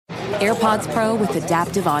AirPods Pro with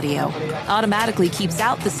adaptive audio automatically keeps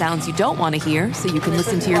out the sounds you don't want to hear so you can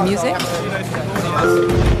listen to your music,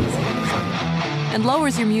 and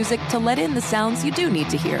lowers your music to let in the sounds you do need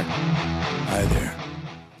to hear. Hi there.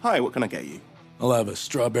 Hi, what can I get you? I'll have a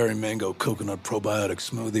strawberry mango coconut probiotic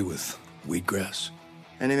smoothie with wheatgrass.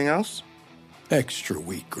 Anything else? Extra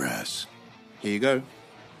wheatgrass. Here you go.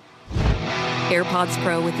 AirPods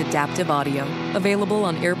Pro with adaptive audio. Available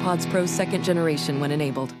on AirPods Pro 2nd generation when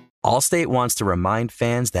enabled. Allstate wants to remind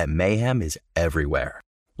fans that mayhem is everywhere.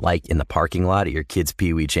 Like in the parking lot at your kid's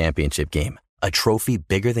Pee Wee Championship game. A trophy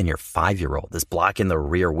bigger than your 5-year-old is blocking the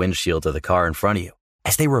rear windshield of the car in front of you.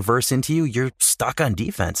 As they reverse into you, you're stuck on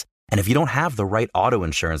defense. And if you don't have the right auto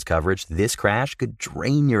insurance coverage, this crash could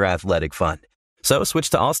drain your athletic fund. So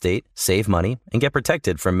switch to Allstate, save money, and get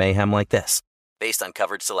protected from mayhem like this. Based on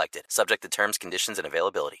coverage selected, subject to terms, conditions, and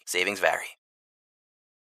availability. Savings vary.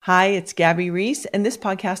 Hi, it's Gabby Reese, and this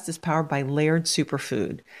podcast is powered by Laird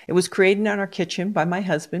Superfood. It was created in our kitchen by my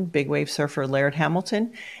husband, big wave surfer Laird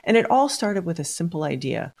Hamilton, and it all started with a simple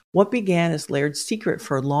idea. What began as Laird's secret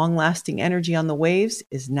for long-lasting energy on the waves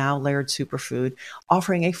is now Laird Superfood,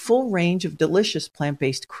 offering a full range of delicious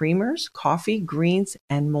plant-based creamers, coffee, greens,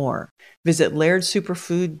 and more. Visit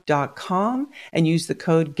lairdsuperfood.com and use the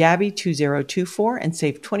code GABBY2024 and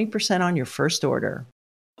save 20% on your first order.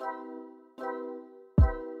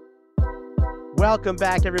 Welcome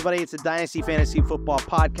back, everybody. It's a Dynasty Fantasy Football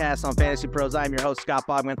podcast on Fantasy Pros. I'm your host, Scott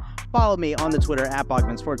Bogman. Follow me on the Twitter at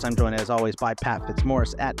Bogman Sports. I'm joined, as always, by Pat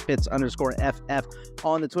Fitzmaurice at Fitz_FF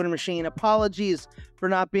on the Twitter machine. Apologies for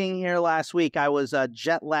not being here last week. I was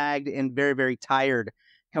jet-lagged and very, very tired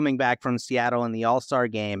coming back from Seattle in the All-Star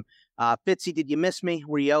game. Fitzy, did you miss me?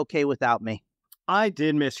 Were you okay without me? I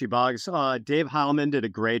did miss you, Boggs. Dave Heilman did a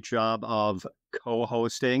great job of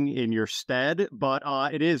co-hosting in your stead, but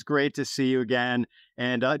it is great to see you again.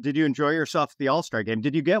 And did you enjoy yourself at the All-Star game?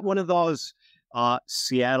 Did you get one of those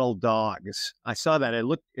Seattle dogs? I saw that. It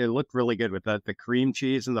looked really good with the cream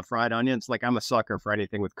cheese and the fried onions. Like, I'm a sucker for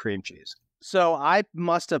anything with cream cheese. So I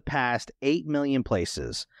must have passed 8 million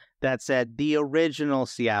places that said the original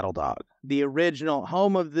Seattle dog, the original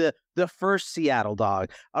home of the first Seattle dog,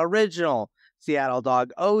 original Seattle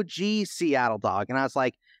dog, OG Seattle dog. And I was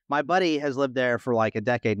like, my buddy has lived there for like a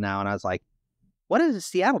decade now. And I was like, what is a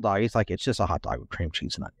Seattle dog? He's like, it's just a hot dog with cream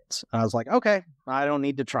cheese and onions. And I was like, okay, I don't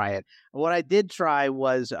need to try it. What I did try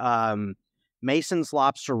was Mason's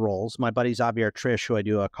Lobster Rolls. My buddy Xavier Trish, who I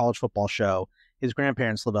do a college football show, his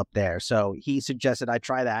grandparents live up there. So he suggested I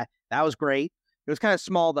try that. That was great. It was kind of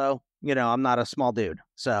small, though. You know, I'm not a small dude.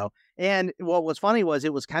 So, and what was funny was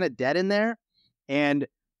it was kind of dead in there. And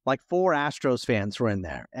like 4 Astros fans were in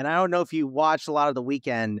there. And I don't know if you watched a lot of the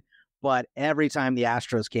weekend, but every time the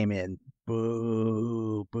Astros came in,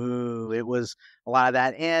 boo, boo. It was a lot of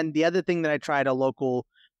that. And the other thing that I tried, a local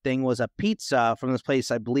thing, was a pizza from this place,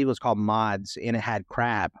 I believe it was called Mods, and it had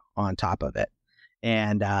crab on top of it.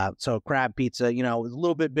 And so crab pizza, you know, was a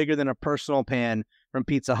little bit bigger than a personal pan from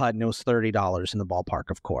Pizza Hut, and it was $30 in the ballpark,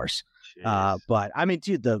 of course. But I mean,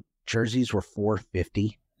 dude, the jerseys were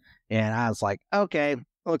 $4.50. And I was like, okay,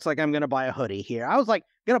 looks like I'm going to buy a hoodie here. I was like,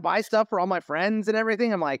 going to buy stuff for all my friends and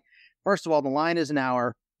everything. I'm like, first of all, the line is an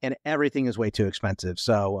hour and everything is way too expensive.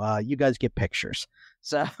 So you guys get pictures.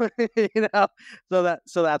 So, you know,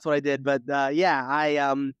 so that's what I did. But yeah,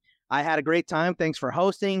 I had a great time. Thanks for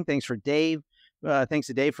hosting. Thanks for Dave. Thanks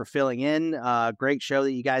to Dave for filling in. Great show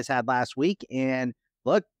that you guys had last week. And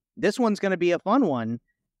look, this one's going to be a fun one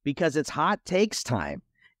because it's hot takes time.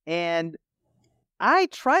 And I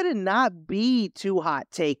try to not be too hot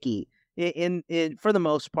takey in for the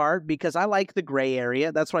most part, because I like the gray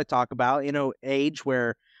area. That's what I talk about. You know, age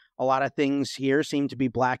where a lot of things here seem to be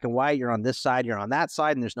black and white. You're on this side, you're on that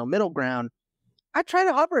side, and there's no middle ground. I try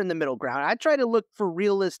to hover in the middle ground. I try to look for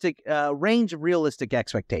realistic range of realistic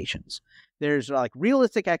expectations. There's like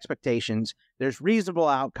realistic expectations, there's reasonable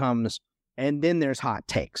outcomes, and then there's hot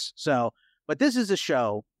takes. So, but this is a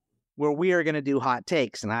show where we are going to do hot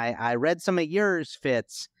takes. And I read some of yours,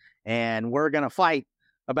 Fitz, and we're going to fight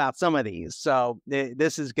about some of these. So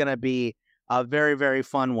this is going to be a very, very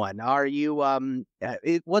fun one. Are you,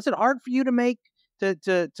 was it hard for you to make,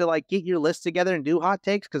 to like get your list together and do hot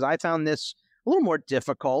takes? Because I found this a little more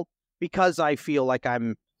difficult because I feel like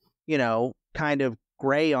I'm, you know, kind of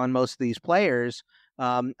gray on most of these players.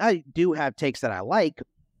 I do have takes that I like,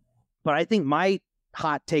 but I think my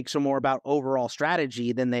hot takes are more about overall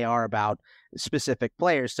strategy than they are about specific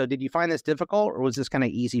players. So did you find this difficult, or was this kind of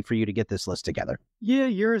easy for you to get this list together? Yeah,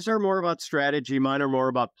 yours are more about strategy. Mine are more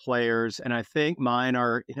about players. And I think mine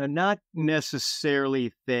are, you know, not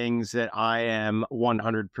necessarily things that I am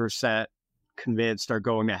 100% convinced are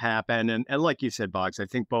going to happen. And like you said, Boggs, I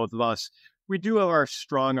think both of us, we do have our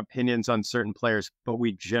strong opinions on certain players, but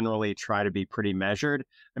we generally try to be pretty measured.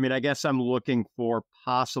 I mean, I guess I'm looking for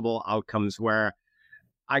possible outcomes where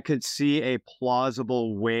I could see a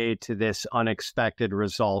plausible way to this unexpected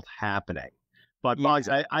result happening. But Boggs,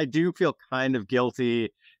 I do feel kind of guilty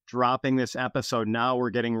dropping this episode. Now we're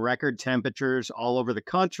getting record temperatures all over the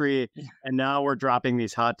country, and now we're dropping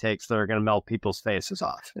these hot takes that are going to melt people's faces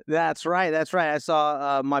off. That's right. I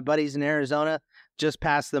saw my buddies in Arizona just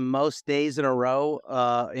passed the most days in a row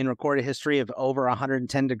in recorded history of over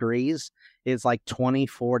 110 degrees. It's like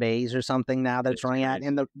 24 days or something now that's running at.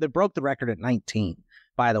 And they broke the record at 19,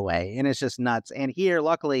 by the way. And it's just nuts. And here,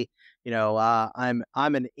 luckily, I'm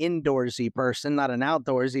an indoorsy person, not an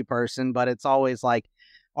outdoorsy person, but it's always like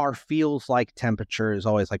our feels like temperature is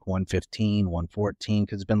always like 115, 114,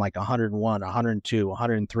 because it's been like 101, 102,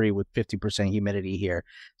 103 with 50% humidity here.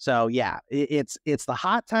 So yeah, it's the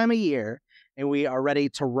hot time of year, and we are ready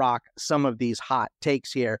to rock some of these hot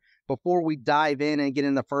takes here. Before we dive in and get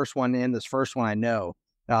in the first one, I know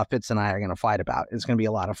Fitz and I are going to fight about. It's going to be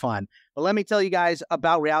a lot of fun. But let me tell you guys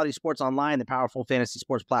about Reality Sports Online, the powerful fantasy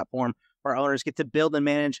sports platform where owners get to build and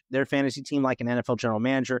manage their fantasy team like an NFL general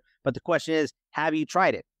manager. But the question is, have you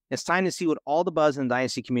tried it? It's time to see what all the buzz in the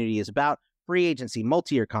Dynasty community is about. Free agency,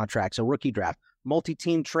 multi-year contracts, a rookie draft,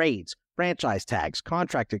 multi-team trades, franchise tags,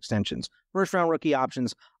 contract extensions, first-round rookie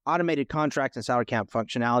options, automated contract and salary cap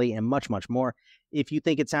functionality, and much, much more. If you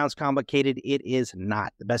think it sounds complicated, it is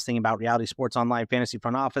not. The best thing about Reality Sports Online Fantasy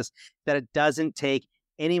Front Office is that it doesn't take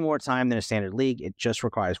any more time than a standard league. It just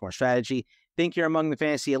requires more strategy. Think you're among the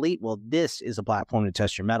fantasy elite? Well, this is a platform to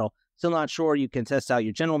test your mettle. Still not sure? You can test out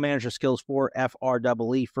your general manager skills for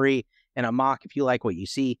FREE free and a mock. If you like what you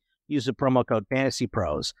see, use the promo code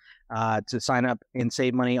FANTASYPROS to sign up and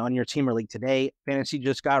save money on your team or league today. Fantasy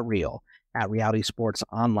just got real at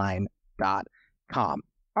realitysportsonline.com.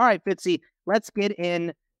 All right, Fitzy, let's get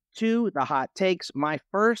into the hot takes. My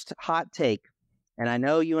first hot take, and I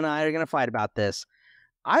know you and I are going to fight about this.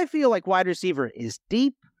 I feel like wide receiver is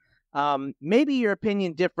deep. Maybe your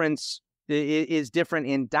opinion difference is different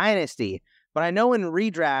in Dynasty, but I know in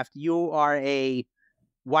redraft, you are a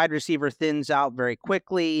wide receiver thins out very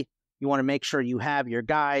quickly. You want to make sure you have your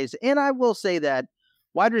guys. And I will say that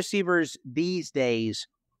wide receivers these days,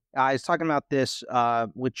 I was talking about this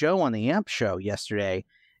with Joe on the AMP show yesterday.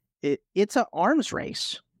 It's an arms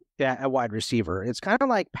race at wide receiver. It's kind of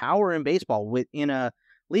like power in baseball. In a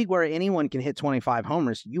league where anyone can hit 25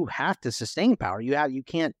 homers, you have to sustain power. You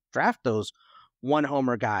can't draft those one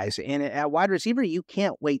homer guys. And at wide receiver, you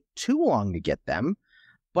can't wait too long to get them.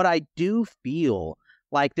 But I do feel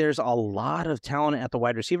like there's a lot of talent at the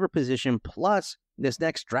wide receiver position. Plus, this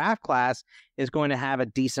next draft class is going to have a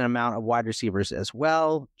decent amount of wide receivers as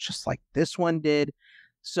well, just like this one did.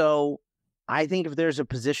 So I think if there's a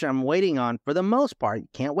position I'm waiting on, for the most part, you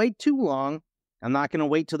can't wait too long. I'm not going to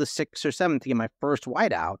wait till the 6th or 7th to get my first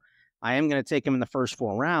wideout. I am going to take him in the first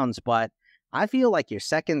 4 rounds, but I feel like your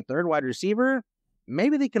second, third wide receiver,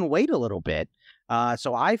 maybe they can wait a little bit.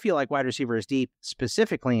 So I feel like wide receiver is deep,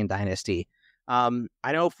 specifically in Dynasty.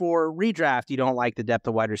 I know for redraft, you don't like the depth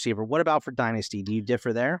of wide receiver. What about for Dynasty? Do you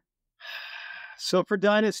differ there? So for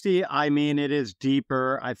Dynasty, I mean, it is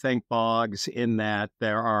deeper, I think, Boggs, in that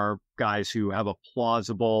there are guys who have a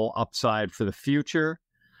plausible upside for the future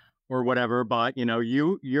or whatever. But,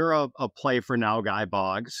 you're a play for now guy,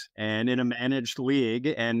 Boggs, and in a managed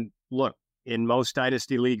league. And look, in most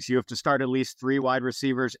Dynasty leagues, you have to start at least 3 wide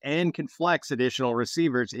receivers and can flex additional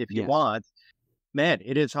receivers if you want. Man,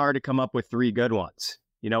 it is hard to come up with 3 good ones.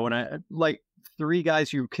 When I like 3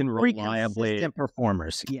 guys you can reliably consistent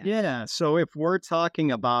performers. Yeah. So if we're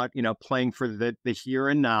talking about, playing for the here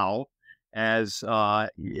and now, as at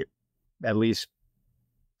least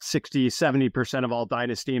 60-70% of all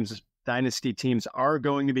dynasty teams are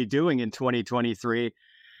going to be doing in 2023.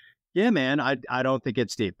 Yeah, man, I don't think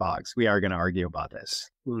it's deep, Boggs. We are going to argue about this.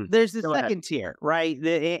 There's the second tier, right?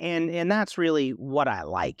 And that's really what I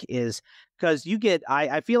like, is because you get,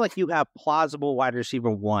 I feel like you have plausible wide receiver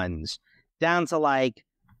ones down to like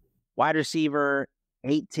wide receiver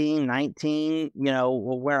 18, 19,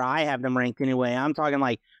 where I have them ranked anyway. I'm talking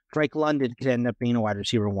like Drake London could end up being a wide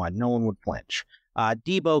receiver 1. No one would flinch.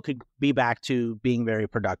 Debo could be back to being very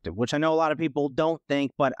productive, which I know a lot of people don't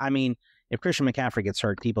think, but I mean, if Christian McCaffrey gets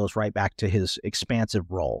hurt, Debo's right back to his expansive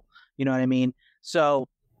role. You know what I mean? So,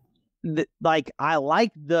 I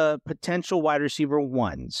like the potential wide receiver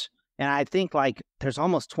ones. And I think, there's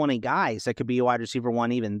almost 20 guys that could be a wide receiver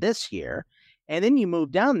 1 even this year. And then you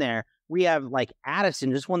move down there, we have,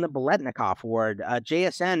 Addison just won the Biletnikoff Award.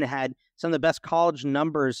 JSN had some of the best college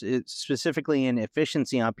numbers, specifically in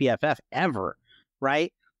efficiency on PFF ever,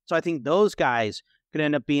 right? So I think those guys could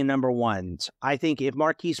end up being number ones. I think if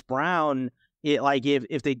Marquise Brown,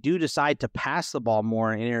 if they do decide to pass the ball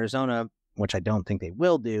more in Arizona, which I don't think they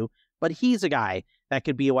will do, but he's a guy that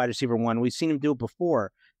could be a wide receiver one. We've seen him do it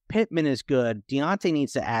before. Pittman is good. Deontay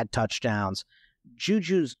needs to add touchdowns.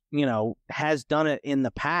 Juju's, has done it in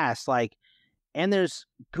the past. And there's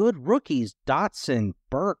good rookies, Dotson,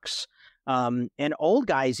 Burks, and old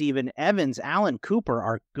guys, even Evans, Allen, Cooper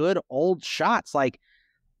are good old shots.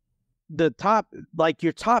 Your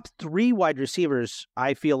top 3 wide receivers,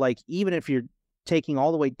 I feel like, even if you're taking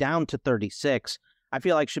all the way down to 36, I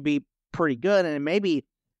feel like should be pretty good. And maybe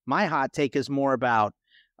my hot take is more about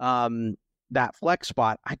that flex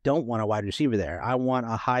spot. I don't want a wide receiver there. I want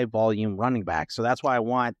a high volume running back. So that's why I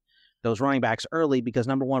want those running backs early, because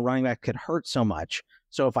number one, running back could hurt so much.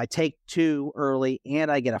 So if I take 2 early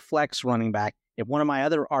and I get a flex running back, if one of my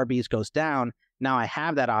other RBs goes down, now I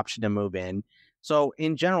have that option to move in. So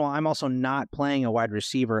in general, I'm also not playing a wide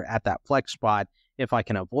receiver at that flex spot if I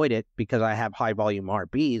can avoid it, because I have high volume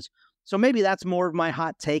RBs. So maybe that's more of my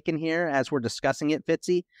hot take in here as we're discussing it,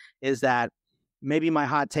 Fitzy, is that maybe my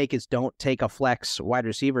hot take is don't take a flex wide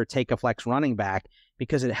receiver, take a flex running back,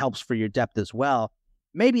 because it helps for your depth as well.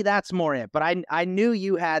 Maybe that's more it. But I knew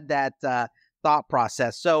you had that thought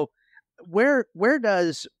process. So where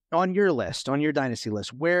does, on your list, on your dynasty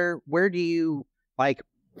list, where do you,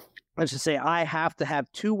 let's just say I have to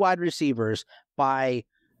have 2 wide receivers by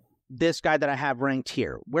this guy that I have ranked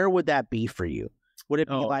here. Where would that be for you? Would it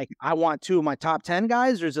be I want 2 of my top 10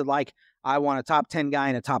 guys, or is it I want a top 10 guy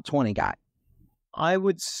and a top 20 guy? I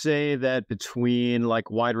would say that between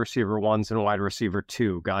wide receiver 1s and wide receiver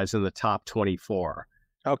 2 guys in the top 24.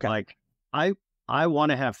 Okay. I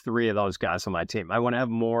want to have 3 of those guys on my team. I want to have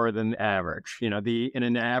more than average. In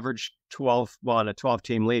an average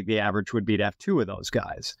 12-team league, the average would be to have 2 of those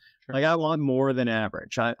guys. Sure. I want more than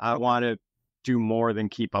average. I want to do more than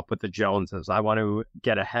keep up with the Joneses. I want to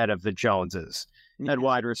get ahead of the Joneses at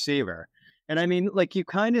wide receiver. And I mean, you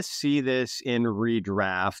kind of see this in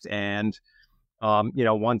redraft, and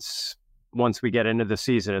once we get into the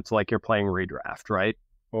season, it's like you're playing redraft, right?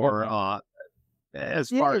 Or as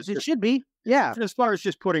far as it should be. Yeah. As far as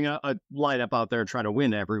just putting a lineup out there and trying to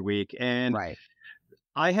win every week. And right.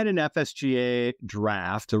 I had an FSGA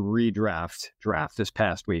draft, a redraft draft this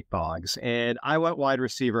past week, Boggs, and I went wide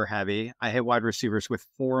receiver heavy. I hit wide receivers with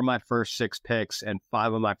 4 of my first 6 picks and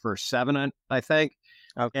 5 of my first 7, I think.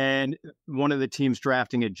 Okay. And one of the teams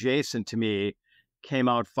drafting adjacent to me came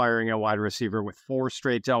out firing a wide receiver with 4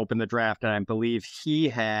 straight to open the draft, and I believe he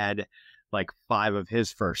had 5 of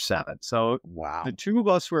his first 7. So wow, the 2 of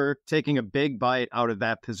us were taking a big bite out of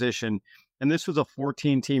that position, and this was a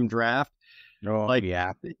 14-team draft.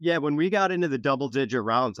 Yeah, when we got into the double-digit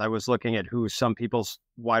rounds, I was looking at who some people's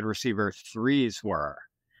wide receiver 3s were,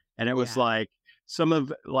 and it was some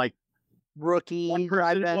of rookie.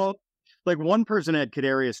 One person had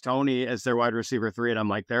Kadarius Toney as their wide receiver 3, and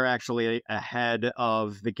I'm they're actually ahead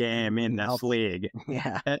of the game in this league.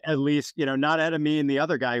 Yeah. At least, not ahead of me and the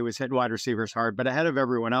other guy who was hitting wide receivers hard, but ahead of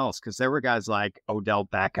everyone else, because there were guys like Odell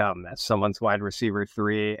Beckham, that's someone's wide receiver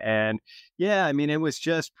 3. And yeah, I mean, it was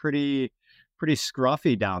just pretty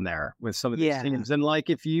scruffy down there with some of these teams. And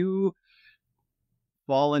if you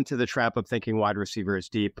fall into the trap of thinking wide receiver is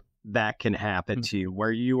deep, that can happen to you,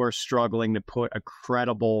 where you are struggling to put a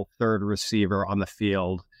credible third receiver on the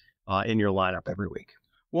field in your lineup every week.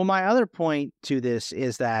 Well, my other point to this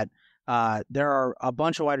is that there are a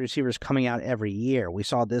bunch of wide receivers coming out every year. We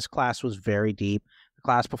saw this class was very deep. The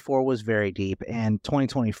class before was very deep, and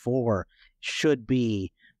 2024 should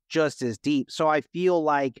be just as deep. So I feel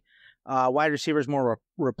like wide receiver is more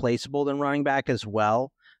replaceable than running back as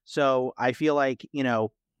well. So I feel like, in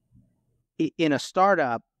a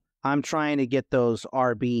startup, I'm trying to get those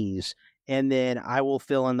RBs, and then I will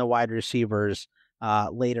fill in the wide receivers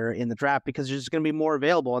later in the draft, because there's going to be more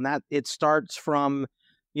available. And that it starts from,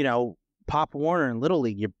 Pop Warner in Little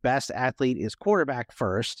League. Your best athlete is quarterback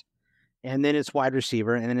first, and then it's wide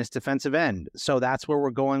receiver, and then it's defensive end. So that's where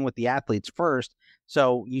we're going with the athletes first.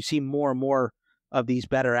 So you see more and more of these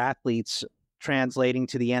better athletes translating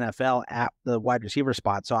to the NFL at the wide receiver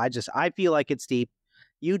spot. So I feel like it's deep.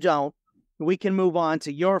 You don't. We can move on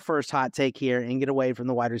to your first hot take here and get away from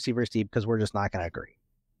the wide receiver deep, because we're just not going to agree.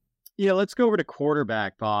 Yeah, let's go over to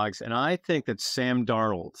quarterback, Boggs. And I think that Sam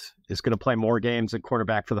Darnold is going to play more games at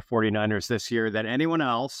quarterback for the 49ers this year than anyone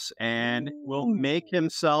else, and will make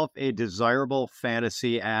himself a desirable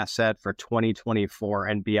fantasy asset for 2024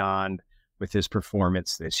 and beyond with his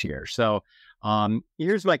performance this year. So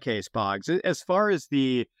here's my case, Boggs. As far as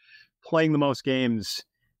the playing the most games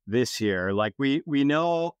this year. Like we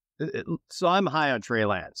know, so I'm high on Trey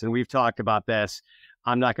Lance, and we've talked about this.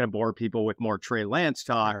 I'm not going to bore people with more Trey Lance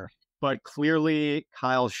talk, but clearly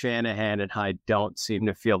Kyle Shanahan and I don't seem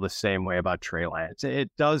to feel the same way about Trey Lance. It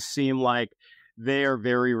does seem like they are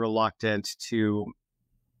very reluctant to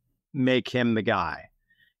make him the guy.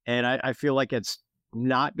 And I feel like it's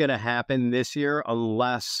not going to happen this year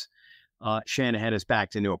unless Shanahan is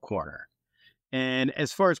backed into a corner. And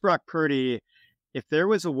as far as Brock Purdy, if there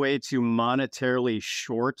was a way to monetarily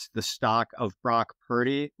short the stock of Brock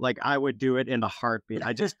Purdy, like I would do it in a heartbeat.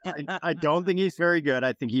 I don't think he's very good.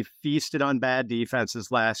 I think he feasted on bad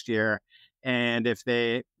defenses last year. And if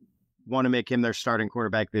they want to make him their starting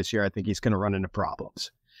quarterback this year, I think he's going to run into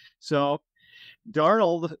problems. So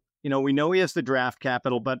Darnold, we know he has the draft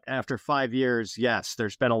capital, but after 5 years, yes,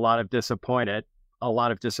 there's been a lot of disappointment.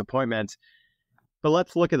 But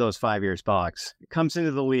let's look at those 5 years, Boggs. He comes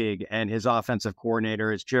into the league, and his offensive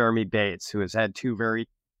coordinator is Jeremy Bates, who has had 2 very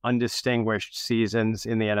undistinguished seasons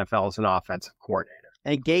in the NFL as an offensive coordinator.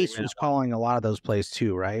 And Gase was calling a lot of those plays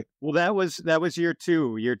too, right? Well, that was year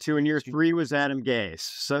 2. Year 2 and year 3 was Adam Gase.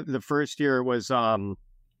 So the first year was Todd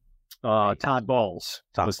Bowles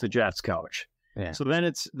was the Jets coach. Yeah. So then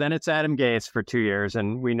it's Adam Gase for 2 years,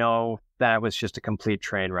 and we know that was just a complete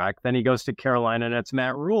train wreck. Then he goes to Carolina, and it's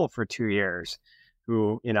Matt Rule for 2 years,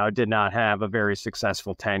 who did not have a very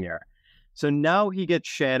successful tenure. So now he gets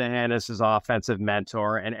Shanahan as his offensive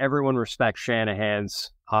mentor, and everyone respects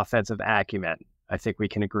Shanahan's offensive acumen. I think we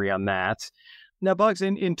can agree on that. Now, Bugs,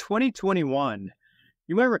 in 2021,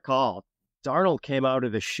 you might recall, Darnold came out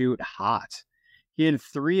of the chute hot. He had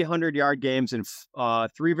 300-yard games in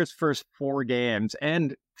 3 of his first 4 games,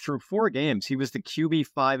 and through 4 games, he was the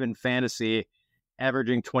QB5 in fantasy,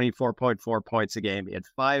 averaging 24.4 points a game. He had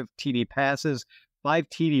 5 TD passes, 5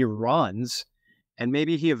 TD runs, and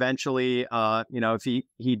maybe he eventually, if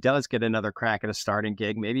he does get another crack at a starting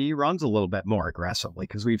gig, maybe he runs a little bit more aggressively,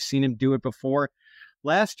 because we've seen him do it before.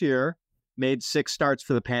 Last year, made 6 starts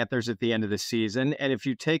for the Panthers at the end of the season, and if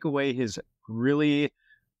you take away his really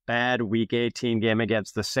bad Week 18 game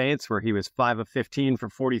against the Saints, where he was 5 of 15 for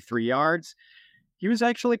 43 yards, he was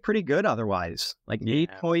actually pretty good otherwise, like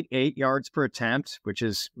 8.8 yards per attempt, which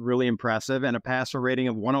is really impressive, and a passer rating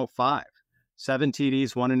of 105, 7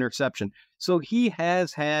 TDs, 1 interception. So he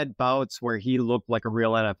has had bouts where he looked like a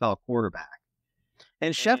real NFL quarterback.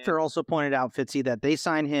 And Schefter also pointed out, Fitzy, that they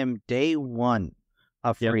signed him day 1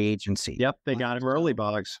 of free agency. Yep, they got him early,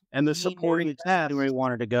 Boggs. And the supporting cast, where he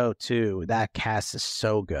wanted to go too. That cast is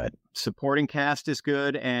so good. Supporting cast is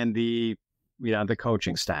good, and the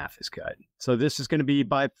coaching staff is good. So this is going to be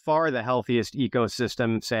by far the healthiest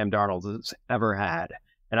ecosystem Sam Darnold has ever had,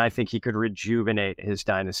 and I think he could rejuvenate his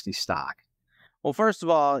dynasty stock. Well, first of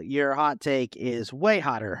all, your hot take is way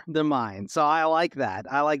hotter than mine, so I like that.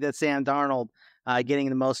 I like that Sam Darnold getting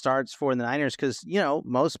the most starts for the Niners because,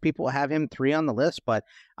 most people have him 3 on the list. But,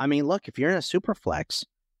 I mean, look, if you're in a super flex,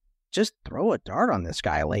 just throw a dart on this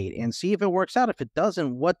guy late and see if it works out. If it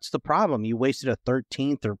doesn't, what's the problem? You wasted a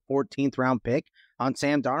 13th or 14th round pick on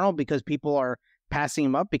Sam Darnold because people are passing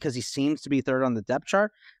him up because he seems to be 3rd on the depth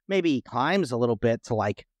chart. Maybe he climbs a little bit to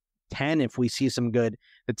like 10 if we see some good,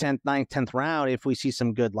 the 10th, 9th, 10th round, if we see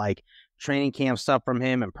some good like training camp stuff from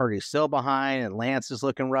him and Purdy's still behind and Lance is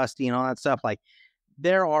looking rusty and all that stuff. Like,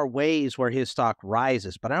 there are ways where his stock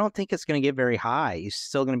rises, but I don't think it's going to get very high. He's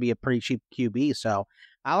still going to be a pretty cheap QB. So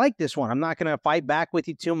I like this one. I'm not going to fight back with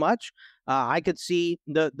you too much. I could see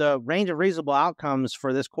the range of reasonable outcomes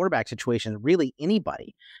for this quarterback situation. Really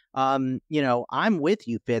anybody. I'm with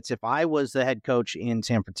you, Fitz. If I was the head coach in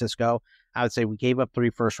San Francisco, I would say we gave up 3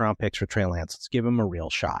 first-round picks for Trey Lance. Let's give him a real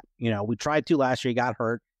shot. We tried to last year. He got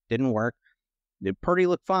hurt. Didn't work. Purdy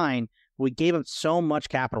looked fine. We gave up so much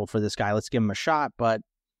capital for this guy. Let's give him a shot. But,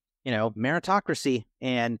 meritocracy.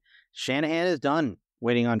 And Shanahan is done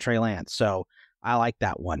waiting on Trey Lance. So I like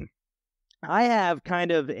that one. I have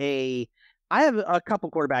a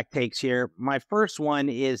couple quarterback takes here. My first one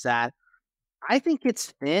is that I think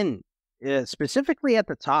it's thin, specifically at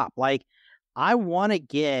the top. Like, I want to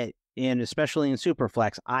get in, especially in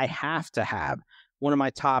Superflex, I have to have one of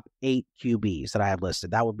my top 8 QBs that I have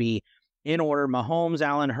listed. That would be in order: Mahomes,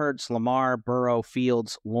 Allen, Hurts, Lamar, Burrow,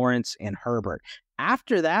 Fields, Lawrence, and Herbert.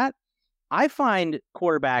 After that, I find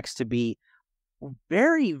quarterbacks to be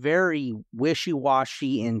very, very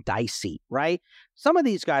wishy-washy and dicey, right? Some of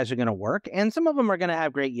these guys are going to work, and some of them are going to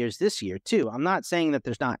have great years this year, too. I'm not saying that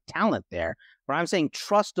there's not talent there, but I'm saying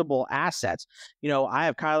trustable assets. I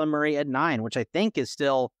have Kyler Murray at 9, which I think is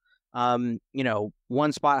still, 1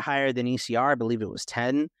 spot higher than ECR. I believe it was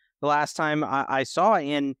 10 the last time I saw.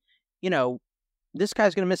 And, this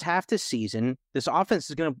guy's going to miss half this season. This offense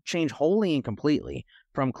is going to change wholly and completely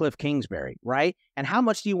from Cliff Kingsbury, right? And how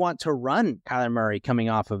much do you want to run Kyler Murray coming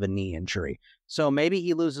off of a knee injury? So maybe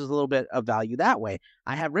he loses a little bit of value that way.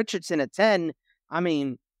 I have Richardson at 10. I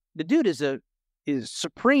mean, the dude is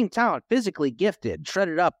supreme talent, physically gifted,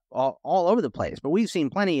 shredded up all over the place. But we've seen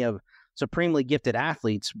plenty of supremely gifted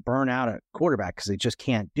athletes burn out at quarterback because they just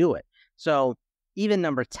can't do it. So even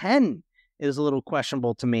number 10 is a little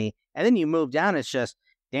questionable to me. And then you move down, it's just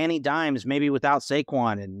Danny Dimes, maybe without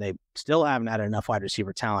Saquon, and they still haven't had enough wide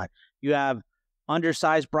receiver talent. You have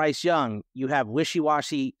undersized Bryce Young. You have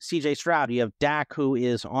wishy-washy CJ Stroud. You have Dak, who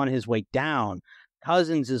is on his way down.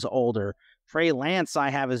 Cousins is older. Trey Lance, I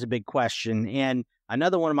have as a big question. And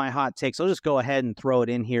another one of my hot takes, I'll just go ahead and throw it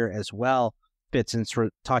in here as well, Fitz, since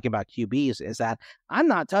we're talking about QBs, is that I'm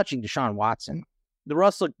not touching Deshaun Watson. The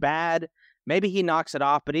Russ looked bad. Maybe he knocks it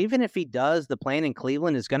off, but even if he does, the plan in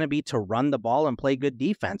Cleveland is going to be to run the ball and play good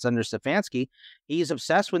defense under Stefanski. He's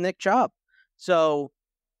obsessed with Nick Chubb. So,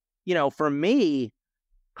 for me,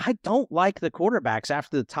 I don't like the quarterbacks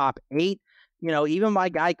after the top 8. Even my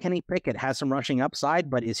guy Kenny Pickett has some rushing upside,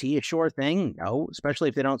 but is he a sure thing? No, especially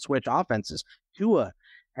if they don't switch offenses. Tua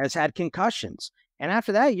has had concussions. And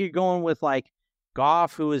after that, you're going with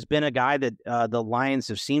Goff, who has been a guy that the Lions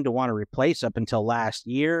have seemed to want to replace up until last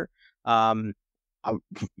year.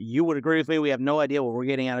 You would agree with me. We have no idea what we're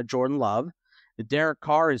getting out of Jordan Love. The Derek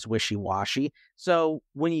Carr is wishy-washy. So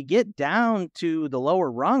when you get down to the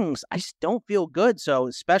lower rungs, I just don't feel good. So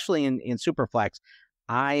especially in Superflex,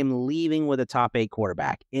 I am leaving with a top 8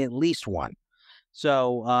 quarterback, at least one.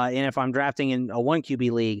 So, and if I'm drafting in a 1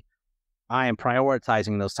 QB league, I am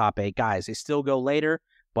prioritizing those top 8 guys. They still go later,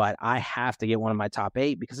 but I have to get one of my top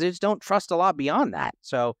 8 because I just don't trust a lot beyond that.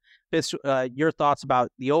 So, Fitz, your thoughts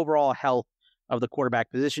about the overall health of the quarterback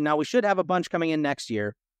position. Now, we should have a bunch coming in next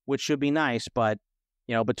year, which should be nice, but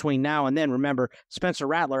between now and then, remember, Spencer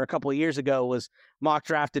Rattler a couple of years ago was mock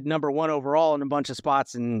drafted number 1 overall in a bunch of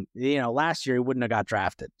spots, and last year he wouldn't have got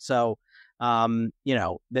drafted. So,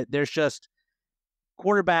 there's just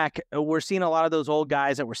quarterback. We're seeing a lot of those old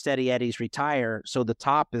guys that were steady Eddies retire. So the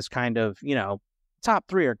top is kind of, top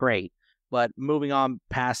 3 are great, but moving on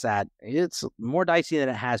past that, it's more dicey than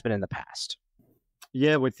it has been in the past.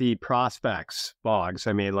 Yeah, with the prospects, Boggs.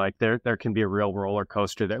 I mean, there can be a real roller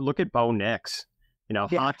coaster there. Look at Bo Nix.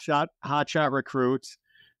 Hot shot recruits.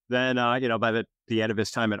 Then, by the end of his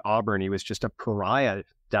time at Auburn, he was just a pariah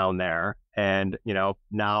down there. And,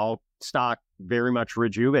 now stock very much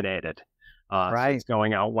rejuvenated. Right. Since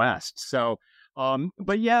going out west. So,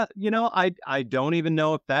 but yeah, I don't even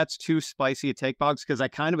know if that's too spicy a take, Boggs, because I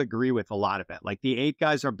kind of agree with a lot of it. The 8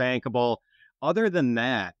 guys are bankable. Other than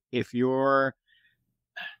that, who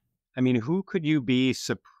could you be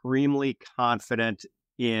supremely confident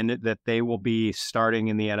in that they will be starting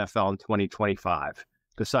in the NFL in 2025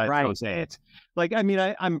 besides those 8?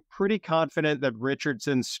 I'm pretty confident that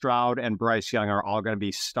Richardson, Stroud, and Bryce Young are all going to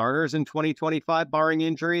be starters in 2025, barring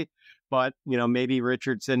injury. But, maybe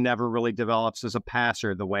Richardson never really develops as a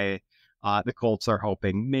passer the way the Colts are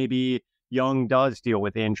hoping. Maybe Young does deal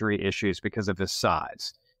with injury issues because of his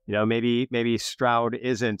size. Maybe Stroud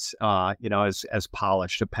isn't, as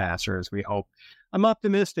polished a passer as we hope. I'm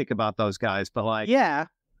optimistic about those guys, but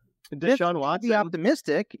Deshaun Watson. Be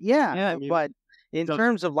optimistic, yeah. But in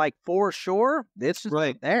terms of for sure, it's just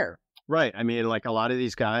right there. Right. I mean, a lot of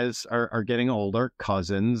these guys are getting older,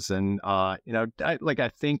 Cousins, and I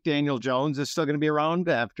think Daniel Jones is still going to be around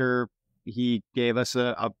after he gave us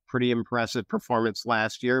a pretty impressive performance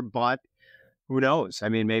last year, but who knows? I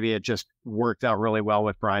mean, maybe it just worked out really well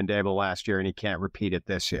with Brian Daboll last year and he can't repeat it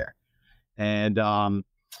this year. And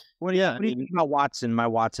what do you think about Watson, my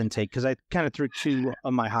Watson take? Because I kind of threw 2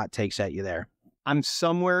 of my hot takes at you there. I'm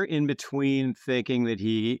somewhere in between thinking that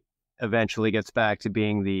he eventually gets back to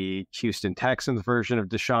being the Houston Texans version of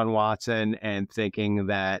Deshaun Watson and thinking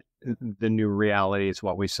that the new reality is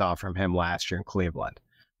what we saw from him last year in Cleveland.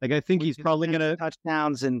 I think he's probably going to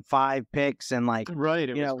touchdowns and 5 picks and right.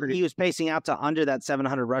 He was pacing out to under that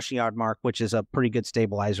 700 rushing yard mark, which is a pretty good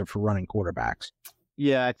stabilizer for running quarterbacks.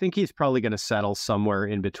 Yeah, I think he's probably going to settle somewhere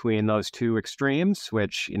in between those 2 extremes,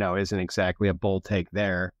 which, isn't exactly a bold take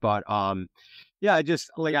there. But, yeah, I just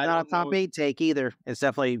not a top 8 take either. It's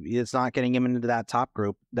not getting him into that top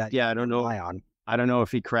group that I don't know. I don't know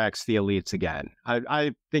if he cracks the elites again.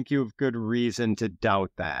 I think you have good reason to doubt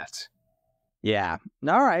that. Yeah.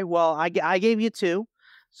 All right. Well, I gave you 2.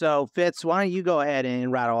 So, Fitz, why don't you go ahead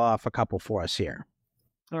and rattle off a couple for us here?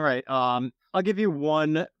 All right. I'll give you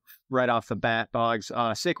one right off the bat, Boggs.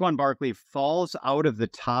 Saquon Barkley falls out of the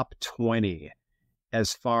top 20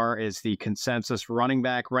 as far as the consensus running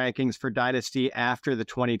back rankings for Dynasty after the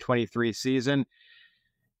 2023 season.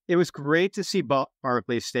 It was great to see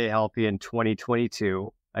Barkley stay healthy in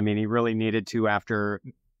 2022. I mean, he really needed to after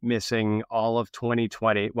missing all of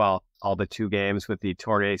 2020, well, all the 2 games with the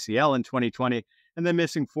torn ACL in 2020, and then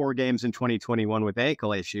missing 4 games in 2021 with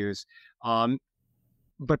ankle issues.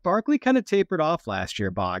 But Barkley kind of tapered off last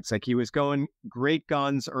year, Boggs. Like, he was going great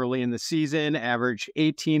guns early in the season, averaged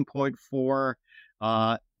 18.4.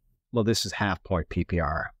 Well, this is half point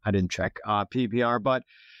PPR. I didn't check PPR, but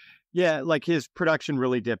yeah, like his production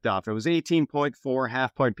really dipped off. It was 18.4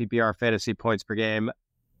 half point PPR fantasy points per game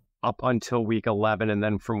up until week 11. And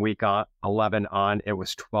then from week 11 on, it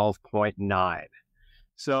was 12.9.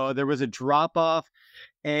 So there was a drop off.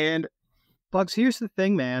 And Bugs, here's the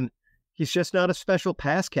thing, man. He's just not a special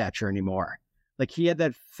pass catcher anymore. Like, he had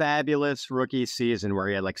that fabulous rookie season where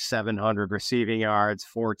he had like 700 receiving yards,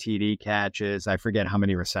 4 TD catches. I forget how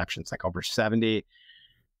many receptions, like over 70.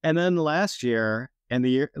 And then last year and the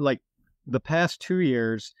year, like the past 2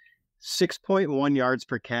 years, 6.1 yards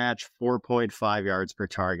per catch, 4.5 yards per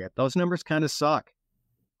target. Those numbers kind of suck.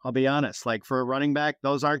 I'll be honest. Like, for a running back,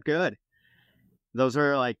 those aren't good. Those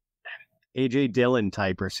are like A.J. Dillon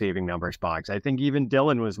type receiving numbers, Boggs. I think even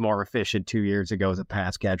Dillon was more efficient 2 years ago as a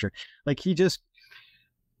pass catcher. Like,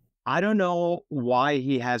 I don't know why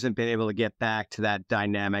he hasn't been able to get back to that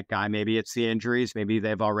dynamic guy. Maybe it's the injuries. Maybe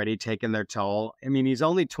they've already taken their toll. I mean, he's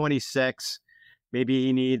only 26. Maybe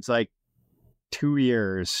he needs like 2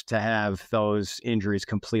 years to have those injuries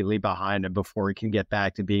completely behind him before he can get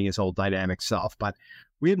back to being his old dynamic self. But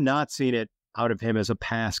we have not seen it out of him as a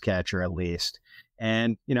pass catcher, at least.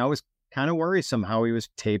 And, you know, it was kind of worrisome how he was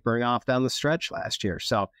tapering off down the stretch last year.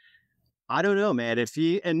 So I don't know, man.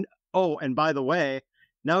 And by the way,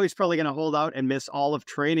 now he's probably going to hold out and miss all of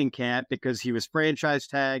training camp because he was franchise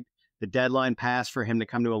tagged. The deadline passed for him to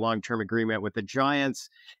come to a long-term agreement with the Giants.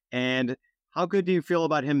 And how good do you feel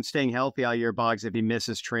about him staying healthy all year, Boggs, if he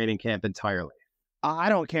misses training camp entirely? I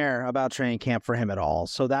don't care about training camp for him at all,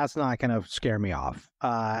 so that's not going to scare me off.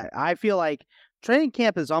 I feel like training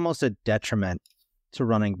camp is almost a detriment to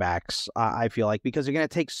running backs, I feel like, because you're going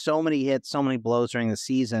to take so many hits, so many blows during the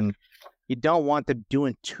season. You don't want them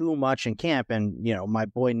doing too much in camp. And, you know, my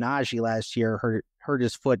boy Najee last year hurt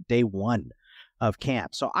his foot day 1 of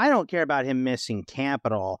camp. So I don't care about him missing camp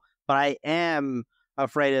at all, but I am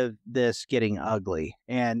afraid of this getting ugly.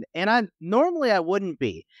 And I normally I wouldn't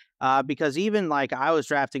be, because even like I was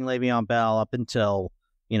drafting Le'Veon Bell up until,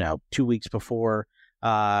 2 weeks before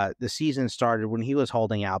the season started when he was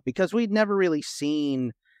holding out, because we'd never really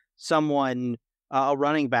seen someone, a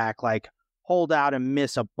running back, like hold out and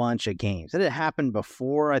miss a bunch of games. It had happened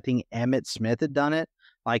before. I think Emmitt Smith had done it.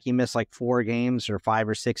 Like, he missed like 4 games or 5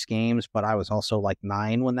 or 6 games, but I was also like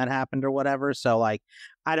 9 when that happened or whatever. So like,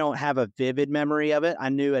 I don't have a vivid memory of it. I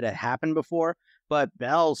knew it had happened before, but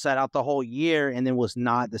Bell sat out the whole year and then was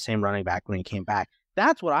not the same running back when he came back.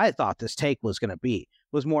 That's what I thought this take was going to be,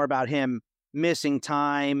 was more about him missing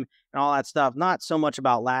time and all that stuff. Not so much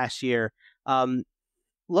about last year.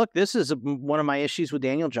 Look, this is one of my issues with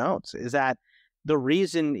Daniel Jones, is that the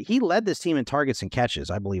reason he led this team in targets and catches,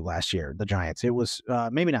 I believe, last year, the Giants, it was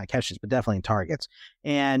maybe not catches, but definitely in targets.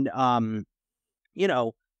 And,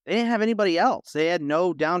 they didn't have anybody else. They had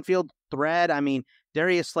no downfield threat. I mean,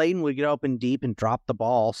 Darius Slayton would get open deep and drop the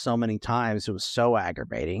ball so many times. It was so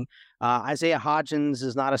aggravating. Isaiah Hodgins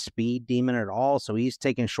is not a speed demon at all, so he's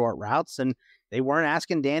taking short routes, and they weren't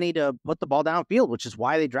asking Danny to put the ball downfield, which is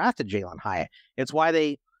why they drafted Jalen Hyatt. It's why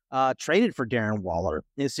they traded for Darren Waller.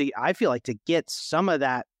 You see, I feel like to get some of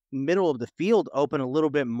that middle of the field open a little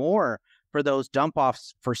bit more for those dump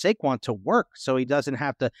offs for Saquon to work, so he doesn't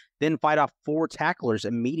have to then fight off 4 tacklers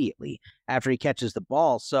immediately after he catches the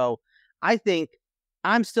ball. So I think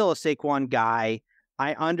I'm still a Saquon guy.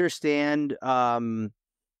 I understand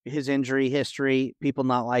his injury history, people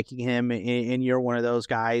not liking him, and you're one of those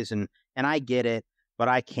guys, and I get it, but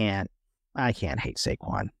I can't hate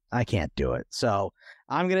Saquon. I can't do it. So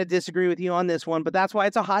I'm going to disagree with you on this one, but that's why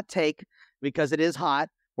it's a hot take, because it is hot.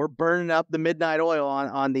 We're burning up the midnight oil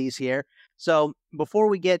on these here. So before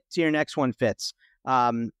we get to your next one, Fitz,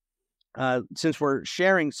 since we're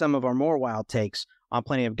sharing some of our more wild takes on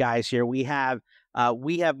plenty of guys here, we have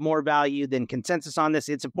more value than consensus on this.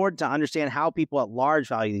 It's important to understand how people at large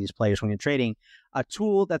value these players when you're trading. A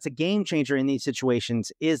tool that's a game changer in these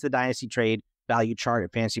situations is the Dynasty Trade Value Chart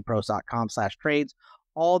at fantasypros.com/trades.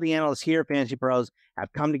 All the analysts here at Fantasy Pros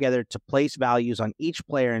have come together to place values on each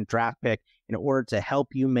player and draft pick in order to help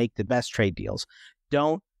you make the best trade deals.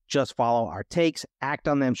 Don't Just follow our takes, act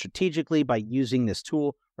on them strategically by using this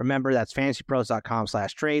tool. Remember, that's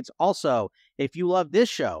fantasypros.com/trades. Also, if you love this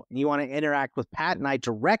show and you want to interact with Pat and I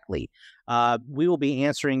directly, we will be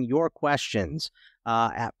answering your questions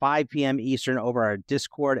at 5 p.m. Eastern over our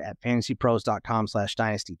Discord at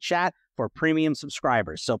fantasypros.com/dynastychat for premium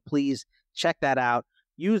subscribers. So please check that out.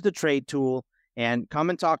 Use the trade tool and come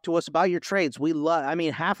and talk to us about your trades. We love,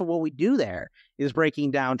 half of what we do there is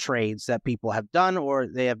breaking down trades that people have done or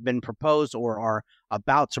they have been proposed or are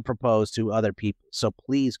about to propose to other people. So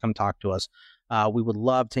please come talk to us. We would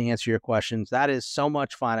love to answer your questions. That is so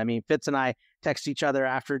much fun. Fitz and I text each other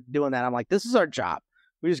after doing that. I'm like, this is our job.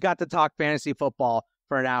 We just got to talk fantasy football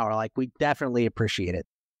for an hour. Like, we definitely appreciate it.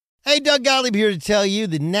 Hey, Doug Gottlieb here to tell you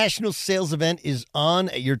the national sales event is on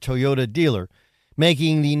at your Toyota dealer,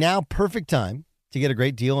 making the now perfect time to get a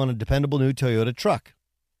great deal on a dependable new Toyota truck,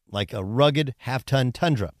 like a rugged half-ton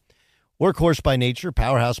Tundra. Workhorse by nature,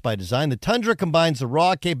 powerhouse by design, the Tundra combines the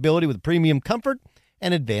raw capability with premium comfort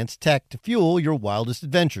and advanced tech to fuel your wildest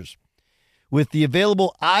adventures. With the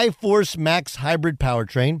available iForce Max hybrid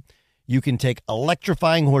powertrain, you can take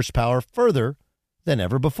electrifying horsepower further than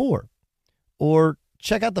ever before. Or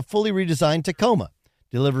check out the fully redesigned Tacoma.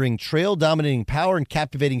 Delivering trail-dominating power and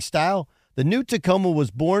captivating style, the new Tacoma was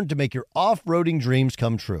born to make your off-roading dreams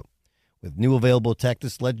come true. With new available tech,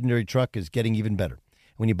 this legendary truck is getting even better.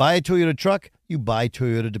 When you buy a Toyota truck, you buy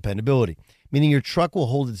Toyota dependability, meaning your truck will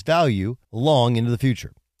hold its value long into the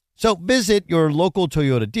future. So visit your local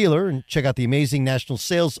Toyota dealer and check out the amazing national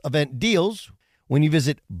sales event deals when you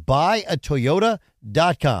visit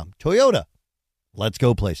buyatoyota.com. Toyota, let's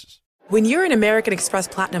go places. When you're an American Express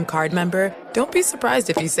Platinum card member, don't be surprised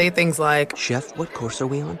if you say things like, "Chef, what course are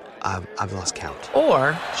we on? I've lost count."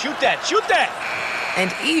 Or, Shoot that!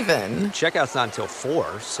 and even, Checkout's not until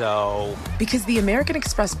 4, so... Because the American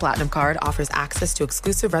Express Platinum Card offers access to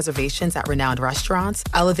exclusive reservations at renowned restaurants,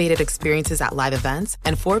 elevated experiences at live events,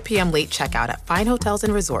 and 4 p.m. late checkout at fine hotels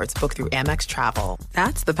and resorts booked through Amex Travel.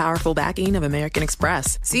 That's the powerful backing of American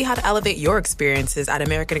Express. See how to elevate your experiences at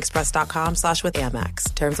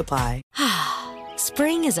americanexpress.com/withAmex. Terms apply.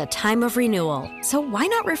 Spring is a time of renewal, so why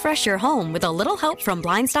not refresh your home with a little help from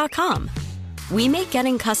Blinds.com? We make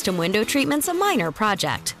getting custom window treatments a minor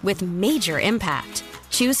project with major impact.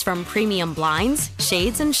 Choose from premium blinds,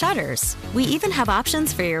 shades, and shutters. We even have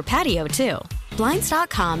options for your patio, too.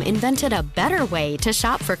 Blinds.com invented a better way to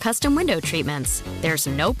shop for custom window treatments. There's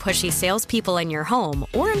no pushy salespeople in your home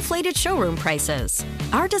or inflated showroom prices.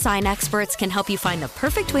 Our design experts can help you find the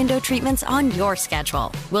perfect window treatments on your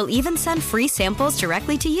schedule. We'll even send free samples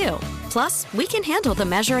directly to you. Plus, we can handle the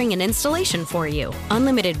measuring and installation for you.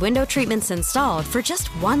 Unlimited window treatments installed for just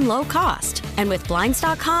one low cost. And with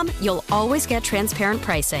Blinds.com, you'll always get transparent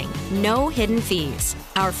pricing. No hidden fees.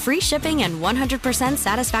 Our free shipping and 100%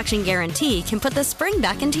 satisfaction guarantee can put the spring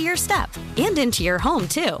back into your step and into your home,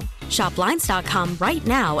 too. Shop Blinds.com right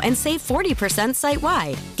now and save 40%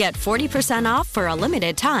 site-wide. Get 40% off for a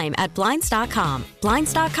limited time at Blinds.com.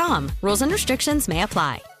 Blinds.com. Rules and restrictions may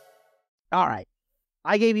apply. All right.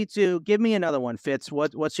 I gave you 2. Give me another one, Fitz.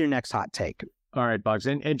 What's your next hot take? All right, Bugs.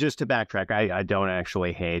 And just to backtrack, I don't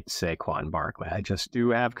actually hate Saquon Barkley. I just do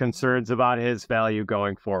have concerns about his value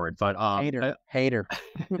going forward. But Hater.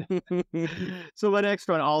 So my next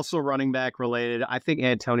one, also running back related, I think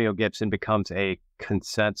Antonio Gibson becomes a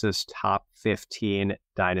consensus top 15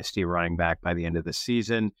 dynasty running back by the end of the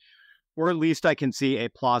season. Or at least I can see a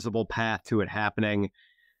plausible path to it happening.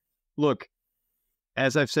 Look,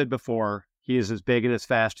 as I've said before, he is as big and as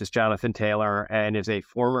fast as Jonathan Taylor and is a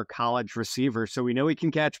former college receiver, so we know he can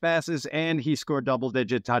catch passes, and he scored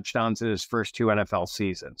double-digit touchdowns in his first 2 NFL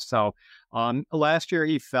seasons. So last year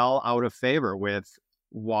he fell out of favor with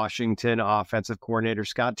Washington offensive coordinator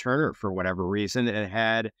Scott Turner for whatever reason and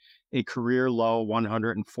had a career-low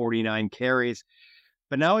 149 carries.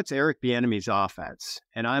 But now it's Eric Bieniemy's offense,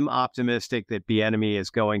 and I'm optimistic that Bieniemy is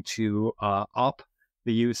going to up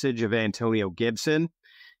the usage of Antonio Gibson.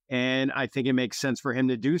 And I think it makes sense for him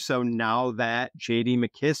to do so now that J.D.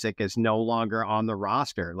 McKissic is no longer on the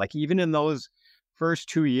roster. Like, even in those first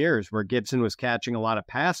 2 years where Gibson was catching a lot of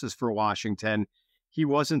passes for Washington, he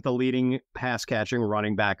wasn't the leading pass-catching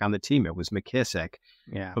running back on the team. It was McKissic.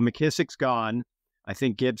 Yeah. But McKissic's gone. I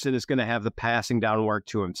think Gibson is going to have the passing down work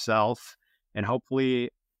to himself and hopefully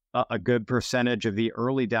a good percentage of the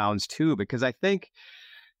early downs too, because I think,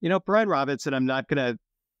 Brian Robinson, I'm not going to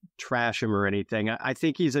trash him or anything. I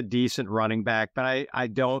think he's a decent running back, but I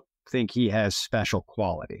don't think he has special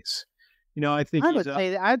qualities. I think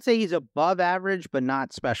I'd say he's above average, but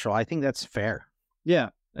not special. I think that's fair. Yeah.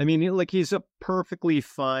 I mean, like, he's a perfectly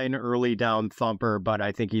fine early down thumper, but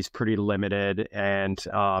I think he's pretty limited. And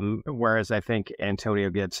whereas I think Antonio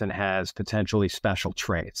Gibson has potentially special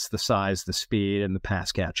traits, the size, the speed, and the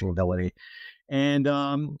pass catching ability. And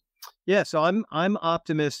so I'm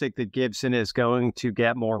optimistic that Gibson is going to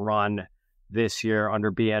get more run this year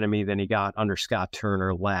under Bieniemy than he got under Scott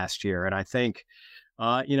Turner last year. And I think,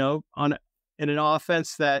 in an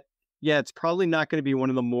offense that, it's probably not going to be one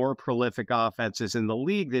of the more prolific offenses in the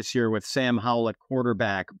league this year with Sam Howell at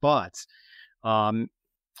quarterback, but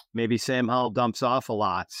maybe Sam Howell dumps off a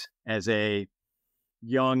lot as a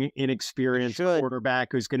young, inexperienced quarterback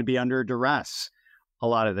who's going to be under duress a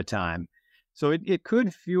lot of the time. So it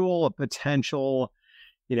could fuel a potential,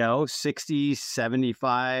 60,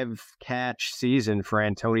 75 catch season for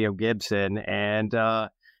Antonio Gibson. And,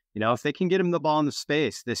 if they can get him the ball in the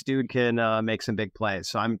space, this dude can make some big plays.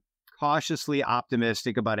 So I'm cautiously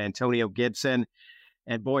optimistic about Antonio Gibson.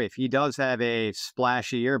 And boy, if he does have a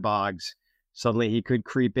splashy year, Boggs, suddenly he could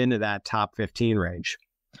creep into that top 15 range.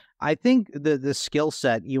 I think the skill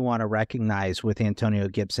set you want to recognize with Antonio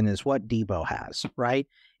Gibson is what Debo has, right?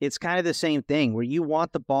 It's kind of the same thing where you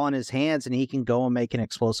want the ball in his hands and he can go and make an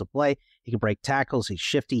explosive play. He can break tackles. He's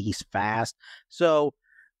shifty. He's fast. So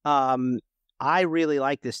I really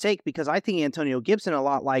like this take because I think Antonio Gibson, a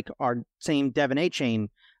lot like our same Devin A-Chain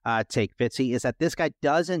take, Fitzy, is that this guy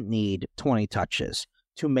doesn't need 20 touches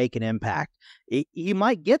to make an impact. You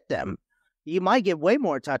might get them. You might get way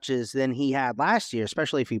more touches than he had last year,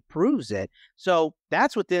 especially if he proves it. So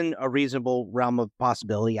that's within a reasonable realm of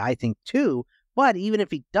possibility, I think, too. But even if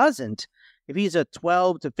he doesn't, if he's a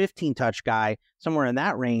 12 to 15 touch guy, somewhere in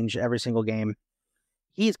that range every single game,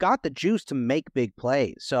 he's got the juice to make big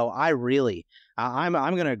plays. So I'm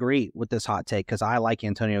going to agree with this hot take because I like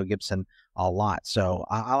Antonio Gibson a lot. So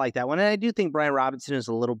I like that one. And I do think Brian Robinson is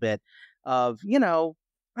a little bit of,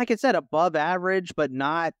 like I said, above average, but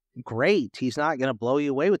not great. He's not going to blow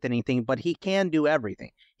you away with anything, but he can do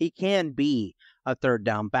everything. He can be a third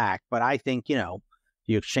down back. But I think,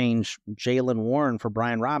 you exchange Jalen Warren for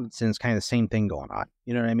Brian Robinson, it's kind of the same thing going on.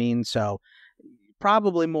 You know what I mean? So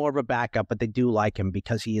probably more of a backup, but they do like him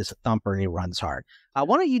because he is a thumper and he runs hard.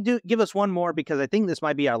 Why don't you give us one more, because I think this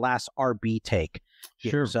might be our last RB take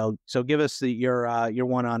here. Sure. So give us your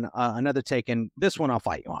one on another take, and this one I'll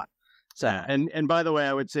fight you on. So and by the way,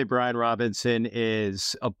 I would say Brian Robinson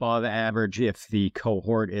is above average if the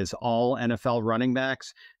cohort is all NFL running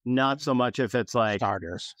backs, not so much if it's like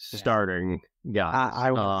starting guys.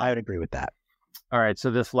 I would agree with that. All right,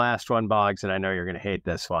 so this last one, Boggs, and I know you're going to hate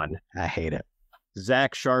this one. I hate it.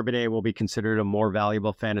 Zach Charbonnet will be considered a more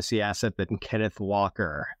valuable fantasy asset than Kenneth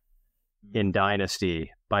Walker in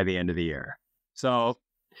Dynasty by the end of the year. So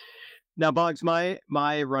now, Boggs, my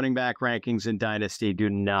running back rankings in Dynasty do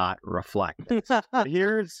not reflect this. But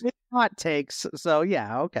here's hot takes. So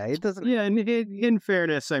yeah, okay, it doesn't. Yeah, and in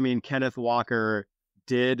fairness, I mean, Kenneth Walker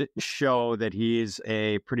did show that he's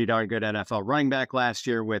a pretty darn good NFL running back last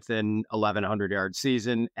year with an 1,100-yard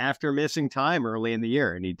season after missing time early in the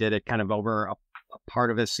year, and he did it kind of over a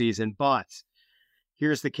part of his season. But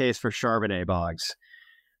here's the case for Charbonnet, Boggs.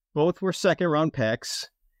 Both were second-round picks.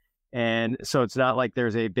 And so it's not like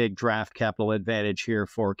there's a big draft capital advantage here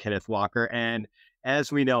for Kenneth Walker. And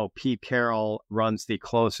as we know, Pete Carroll runs the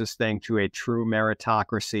closest thing to a true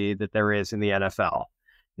meritocracy that there is in the NFL.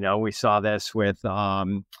 We saw this with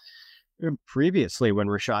previously when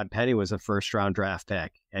Rashad Penny was a first-round draft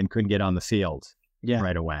pick and couldn't get on the field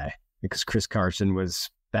right away because Chris Carson was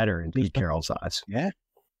better in Pete Carroll's eyes. Yeah.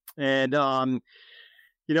 And,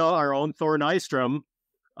 our own Thor Nystrom,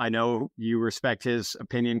 I know you respect his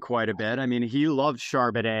opinion quite a bit. I mean, he loved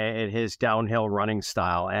Charbonnet and his downhill running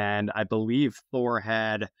style. And I believe Thor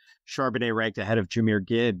had Charbonnet ranked ahead of Jahmyr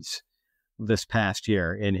Gibbs this past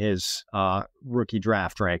year in his rookie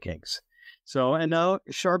draft rankings. So, and now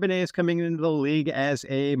Charbonnet is coming into the league as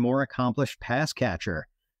a more accomplished pass catcher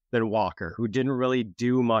than Walker, who didn't really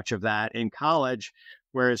do much of that in college,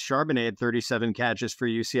 whereas Charbonnet had 37 catches for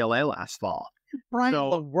UCLA last fall. Brian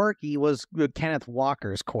Lewerke was Kenneth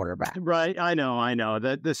Walker's quarterback. Right. I know.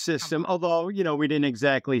 The system, although, we didn't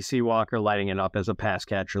exactly see Walker lighting it up as a pass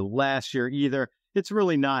catcher last year either. It's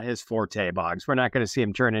really not his forte, Boggs. We're not going to see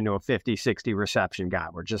him turn into a 50, 60 reception guy.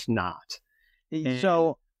 We're just not.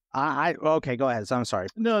 So, okay, go ahead. So I'm sorry.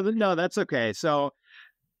 No, that's okay. So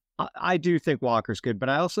I do think Walker's good, but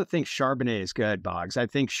I also think Charbonnet is good, Boggs. I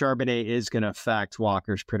think Charbonnet is going to affect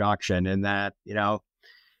Walker's production in that,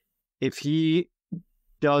 if he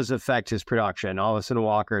does affect his production, all of a sudden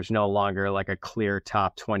Walker is no longer like a clear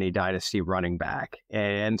top 20 dynasty running back.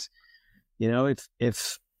 And,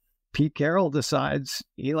 if Pete Carroll decides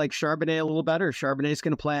he likes Charbonnet a little better, Charbonnet's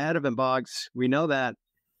going to play ahead of him, Boggs. We know that.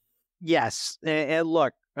 Yes. And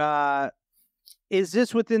look, is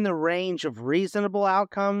this within the range of reasonable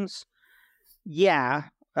outcomes? Yeah.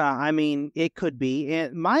 I mean, it could be.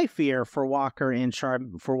 And my fear for Walker against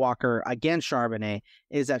Charbonnet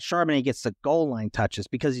is that Charbonnet gets the goal line touches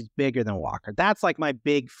because he's bigger than Walker. That's like my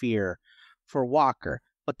big fear for Walker.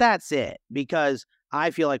 But that's it, because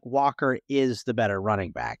I feel like Walker is the better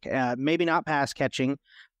running back. Maybe not pass catching,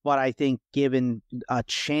 but I think given a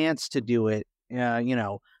chance to do it,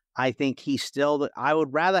 I think he's still. I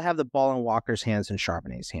would rather have the ball in Walker's hands than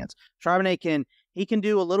Charbonnet's hands. Charbonnet can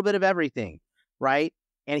do a little bit of everything, right?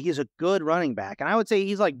 And he's a good running back. And I would say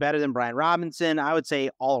he's like better than Brian Robinson. I would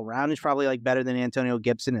say all around he's probably like better than Antonio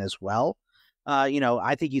Gibson as well.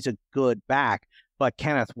 I think he's a good back, but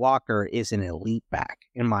Kenneth Walker is an elite back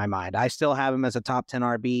in my mind. I still have him as a top 10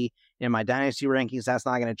 RB in my dynasty rankings. That's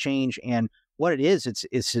not going to change. And what it is,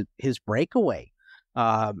 it's his breakaway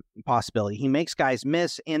possibility. He makes guys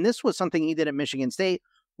miss. And this was something he did at Michigan State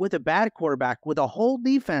with a bad quarterback, with a whole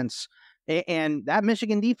defense. And that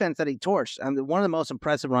Michigan defense that he torched, one of the most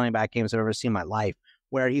impressive running back games I've ever seen in my life,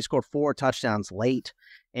 where he scored 4 touchdowns late,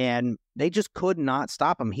 and they just could not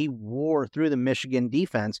stop him. He wore through the Michigan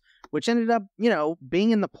defense, which ended up,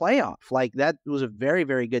 being in the playoff. Like, that was a very,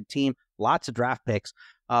 very good team. Lots of draft picks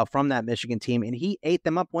from that Michigan team, and he ate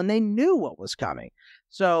them up when they knew what was coming.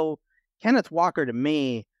 So Kenneth Walker, to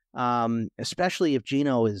me, especially if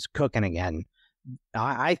Geno is cooking again,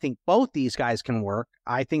 I think both these guys can work.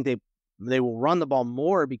 I think they will run the ball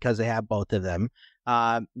more because they have both of them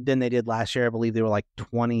than they did last year. I believe they were like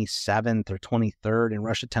 27th or 23rd in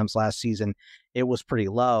rush attempts last season. It was pretty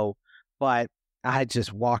low, but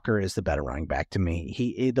Walker is the better running back to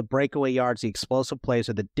me. The breakaway yards, the explosive plays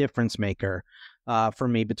are the difference maker for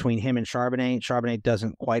me between him and Charbonnet. Charbonnet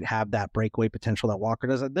doesn't quite have that breakaway potential that Walker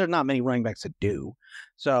does. There's not many running backs that do.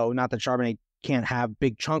 So not that Charbonnet can't have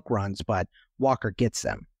big chunk runs, but Walker gets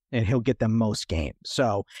them. And he'll get them most games.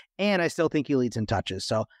 So, and I still think he leads in touches.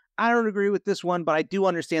 So I don't agree with this one, but I do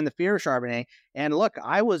understand the fear of Charbonnet. And look,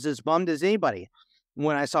 I was as bummed as anybody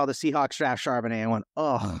when I saw the Seahawks draft Charbonnet. I went,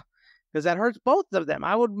 oh, because that hurts both of them.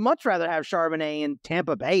 I would much rather have Charbonnet in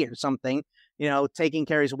Tampa Bay or something, taking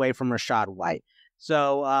carries away from Rachaad White.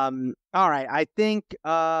 So, all right. I think,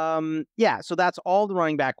 so that's all the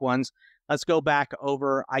running back ones. Let's go back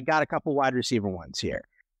over. I got a couple wide receiver ones here.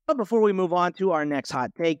 But before we move on to our next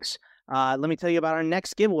hot takes, let me tell you about our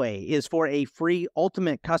next giveaway. Is for a free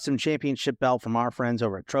Ultimate Custom Championship belt from our friends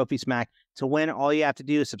over at Trophy Smack. To win, all you have to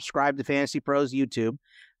do is subscribe to Fantasy Pros YouTube,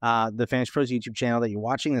 the Fantasy Pros YouTube channel that you're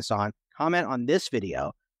watching this on. Comment on this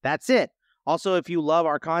video. That's it. Also, if you love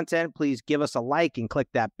our content, please give us a like and click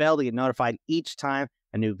that bell to get notified each time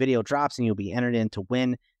a new video drops, and you'll be entered in to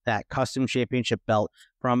win that custom championship belt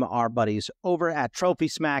from our buddies over at Trophy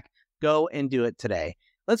Smack. Go and do it today.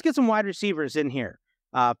 Let's get some wide receivers in here.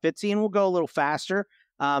 Fitzy, and we'll go a little faster.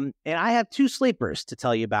 And I have 2 sleepers to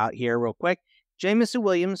tell you about here real quick. Jameson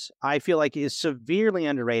Williams, I feel like, is severely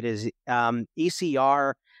underrated.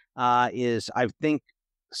 ECR is, I think,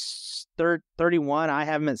 31. I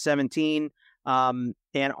have him at 17. And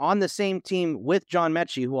on the same team with John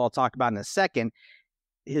Mechie, who I'll talk about in a second.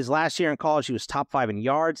 His last year in college, he was top 5 in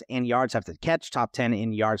yards and yards after the catch, top 10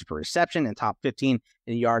 in yards per reception, and top 15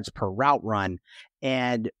 in yards per route run.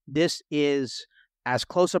 And this is as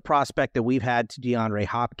close a prospect that we've had to DeAndre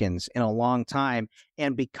Hopkins in a long time.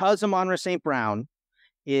 And because Amon-Ra St. Brown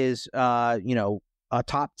is, a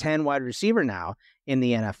top 10 wide receiver now in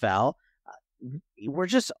the NFL, we're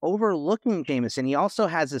just overlooking Jameson. He also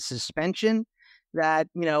has a suspension that,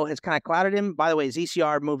 has kind of clouded him. By the way, his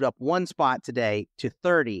ECR moved up 1 spot today to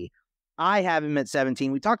 30. I have him at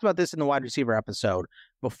 17. We talked about this in the wide receiver episode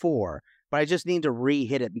before, but I just need to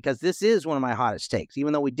re-hit it because this is one of my hottest takes.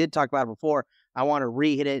 Even though we did talk about it before, I want to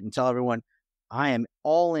re-hit it and tell everyone I am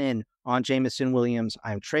all in on Jameson Williams.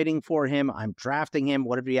 I'm trading for him. I'm drafting him,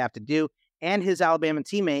 whatever you have to do. And his Alabama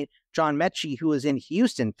teammate, John Mechie, who is in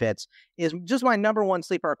Houston, Fitz, is just my number 1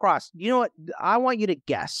 sleeper across. You know what? I want you to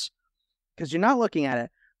guess, because you're not looking at it.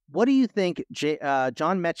 What do you think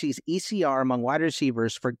John Mechie's ECR among wide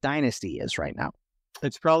receivers for Dynasty is right now?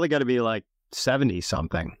 It's probably got to be like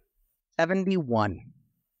 70-something. 71.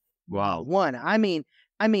 Wow. I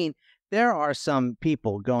mean, there are some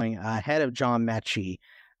people going ahead of John Mechie.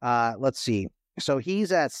 Let's see. So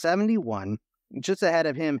he's at 71. Just ahead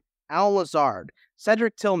of him, Al Lazard,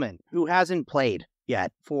 Cedric Tillman, who hasn't played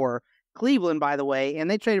yet for Cleveland, by the way, and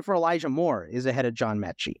they traded for Elijah Moore, is ahead of John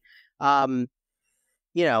Mechie.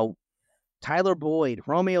 Tyler Boyd,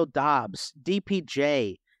 Romeo Doubs,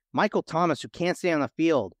 DPJ, Michael Thomas, who can't stay on the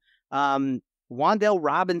field, Wan'Dale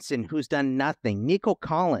Robinson, who's done nothing. Nico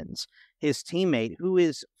Collins, his teammate, who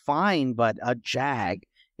is fine, but a jag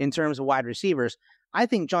in terms of wide receivers. I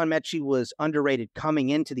think John Mechie was underrated coming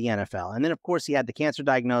into the NFL. And then, of course, he had the cancer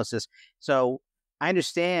diagnosis. So I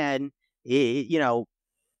understand,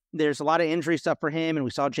 there's a lot of injury stuff for him. And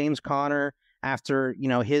we saw James Conner after,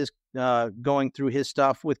 his going through his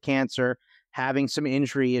stuff with cancer, having some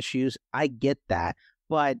injury issues. I get that.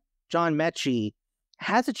 But John Mechie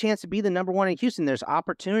has a chance to be the number one in Houston. There's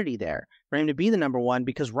opportunity there for him to be the number one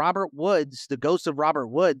because Robert Woods, the ghost of Robert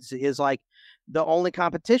Woods, is like the only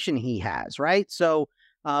competition he has, right? So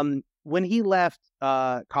when he left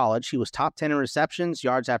college, he was top 10 in receptions,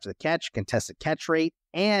 yards after the catch, contested catch rate,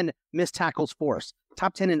 and missed tackles forced.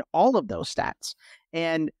 Top 10 in all of those stats.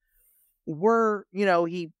 And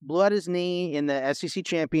he blew out his knee in the SEC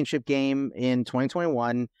championship game in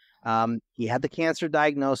 2021. He had the cancer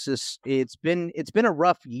diagnosis. It's been a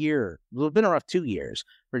rough year. It's been a rough 2 years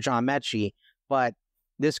for John Mechie, but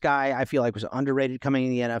this guy I feel like was underrated coming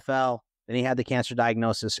in the NFL. Then he had the cancer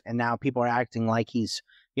diagnosis, and now people are acting like he's,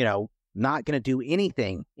 not going to do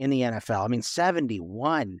anything in the NFL. I mean,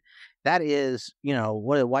 71. That is,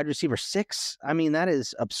 what a wide receiver 6. I mean, that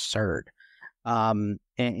is absurd. And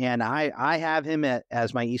I have him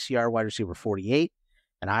as my ECR wide receiver 48.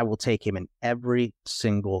 And I will take him in every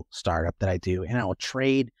single startup that I do. And I will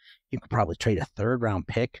you could probably trade a 3rd-round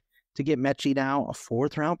pick to get Mechie now, a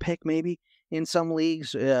 4th-round pick maybe in some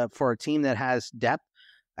leagues for a team that has depth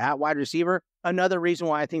at wide receiver. Another reason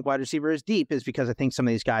why I think wide receiver is deep is because I think some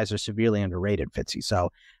of these guys are severely underrated, Fitzy.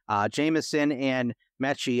 So Jameson and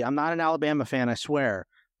Mechie, I'm not an Alabama fan, I swear,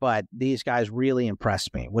 but these guys really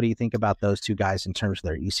impressed me. What do you think about those two guys in terms of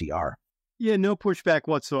their ECR? Yeah, no pushback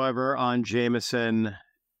whatsoever on Jameson.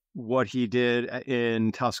 What he did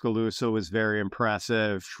in Tuscaloosa was very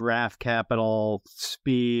impressive. Draft capital,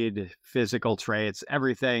 speed, physical traits,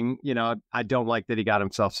 everything. I don't like that he got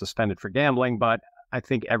himself suspended for gambling, but I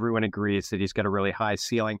think everyone agrees that he's got a really high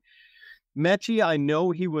ceiling. Mechie, I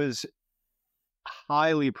know he was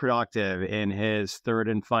highly productive in his 3rd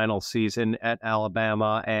and final season at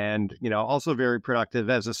Alabama and, also very productive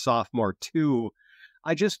as a sophomore too.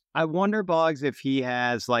 I wonder, Boggs, if he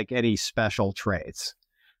has like any special traits.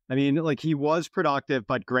 I mean, like he was productive,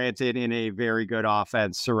 but granted in a very good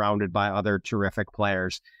offense surrounded by other terrific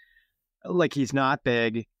players. Like he's not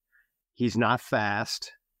big. He's not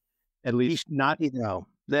fast. At least not.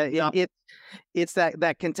 It's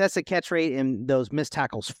that contested catch rate and those missed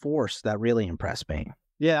tackles forced that really impressed me.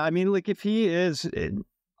 Yeah. I mean, like if he is,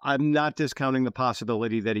 I'm not discounting the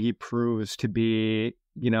possibility that he proves to be,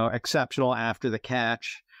 exceptional after the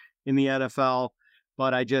catch in the NFL,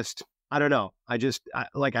 but I don't know.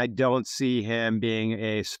 I don't see him being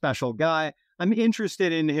a special guy. I'm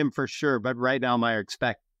interested in him for sure, but right now my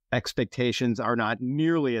expectations are not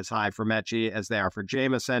nearly as high for Mechie as they are for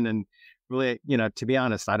Jameson. And really, to be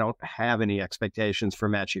honest, I don't have any expectations for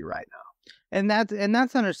Mechie right now. And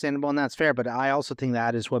that's understandable and that's fair. But I also think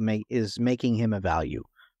that is what is making him a value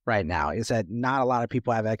right now, is that not a lot of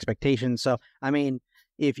people have expectations. So, I mean,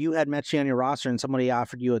 if you had Mechie on your roster and somebody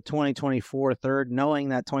offered you a 2024 3rd, knowing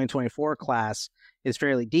that 2024 class is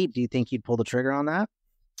fairly deep, do you think you'd pull the trigger on that?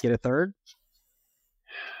 Get a 3rd?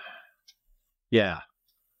 Yeah.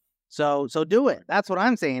 So do it. That's what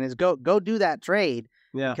I'm saying is go do that trade.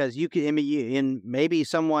 Yeah. Because you can, maybe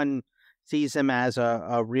someone sees him as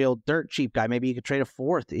a real dirt cheap guy. Maybe you could trade a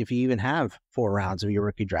 4th if you even have 4 rounds of your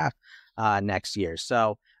rookie draft next year.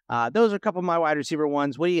 So those are a couple of my wide receiver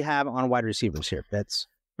ones. What do you have on wide receivers here, Fitz?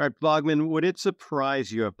 All right, Bogman, would it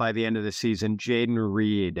surprise you if by the end of the season, Jaden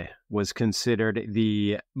Reed was considered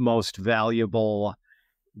the most valuable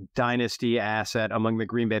dynasty asset among the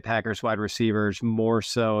Green Bay Packers wide receivers, more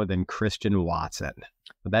so than Christian Watson?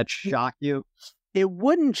 Would that shock you? It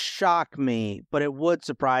wouldn't shock me, but it would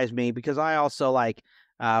surprise me because I also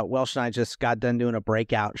Welsh and I just got done doing a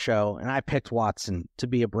breakout show, and I picked Watson to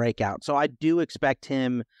be a breakout. So I do expect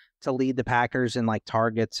him to lead the Packers in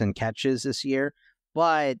targets and catches this year.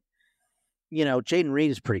 But, Jaden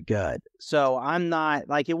Reed is pretty good. So I'm not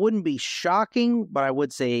it wouldn't be shocking, but I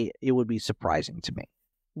would say it would be surprising to me.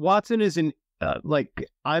 Watson isn't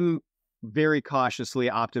I'm very cautiously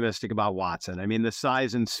optimistic about Watson. I mean, the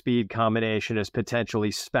size and speed combination is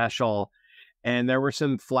potentially special. And there were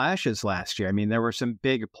some flashes last year. I mean, there were some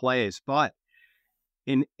big plays, but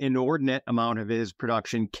an inordinate amount of his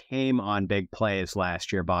production came on big plays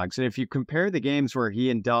last year, Boggs. And if you compare the games where he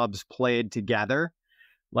and Doubs played together,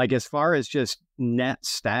 as far as just net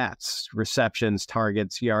stats, receptions,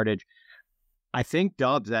 targets, yardage, I think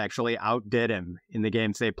Doubs actually outdid him in the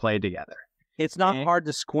games they played together. It's not hard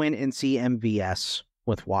to squint and see MVS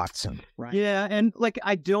with Watson, right? Yeah, and like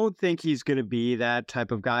I don't think he's going to be that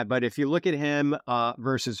type of guy. But if you look at him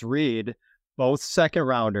versus Reed, both second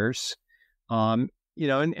rounders, and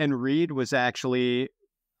Reed was actually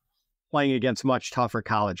playing against much tougher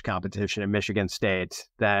college competition at Michigan State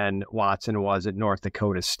than Watson was at North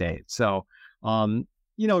Dakota State. So,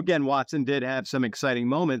 again, Watson did have some exciting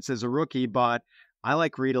moments as a rookie, but I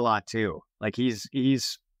like Reed a lot too. Like he's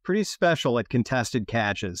pretty special at contested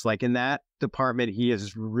catches. Like in that department, he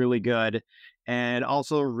is really good, and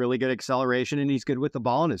also really good acceleration, and he's good with the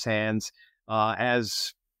ball in his hands,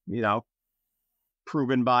 as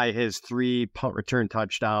proven by his 3 punt return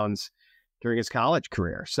touchdowns during his college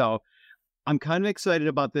career. So I'm kind of excited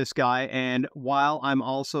about this guy. And while I'm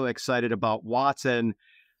also excited about Watson,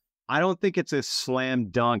 I don't think it's a slam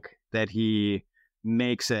dunk that he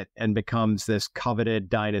makes it and becomes this coveted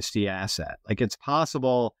dynasty asset. Like it's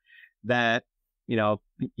possible that,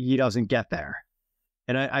 he doesn't get there.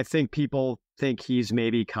 And I think people think he's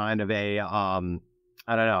maybe kind of a, I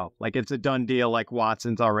don't know, like it's a done deal, like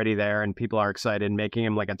Watson's already there and people are excited, making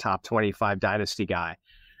him like a top 25 dynasty guy.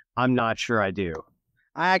 I'm not sure I do.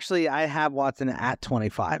 I have Watson at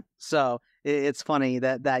 25. So it's funny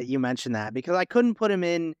that you mentioned that, because I couldn't put him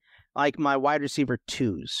in like my wide receiver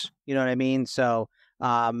 2s. You know what I mean? So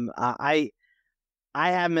I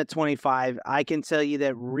have him at 25. I can tell you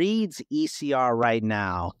that Reed's ECR right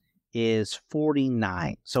now is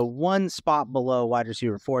 49. So one spot below wide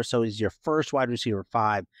receiver 4. So he's your first wide receiver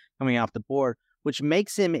 5 coming off the board, which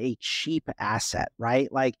makes him a cheap asset, right?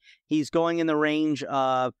 Like he's going in the range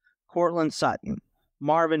of Cortland Sutton,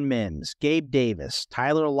 Marvin Mims, Gabe Davis,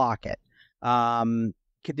 Tyler Lockett,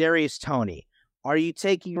 Kadarius Toney. Are you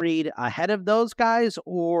taking Reed ahead of those guys,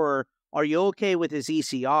 or are you okay with his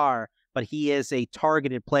ECR, but he is a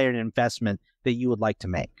targeted player and investment that you would like to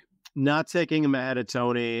make? Not taking him ahead of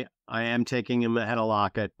Toney. I am taking him ahead of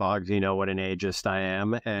Lockett. Boggs, you know what an ageist I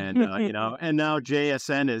am. And, and now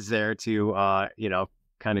JSN is there to,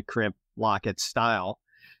 kind of crimp Lockett's style.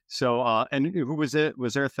 So, and who was it?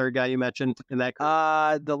 Was there a third guy you mentioned in that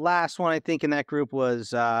group? The last one I think in that group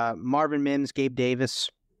was Marvin Mims, Gabe Davis,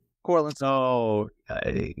 Cortland. Oh,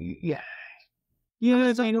 yeah.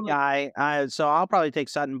 Yeah, guy. So I'll probably take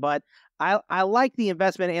Sutton, but I like the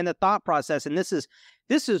investment and the thought process. And this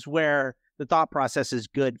is where the thought process is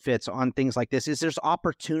good fits on things like this, is there's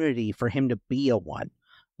opportunity for him to be a 1,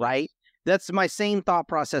 right? That's my same thought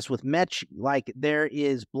process with Metch. Like there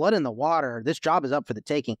is blood in the water. This job is up for the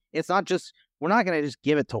taking. It's not just, we're not going to just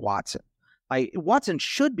give it to Watson. Like Watson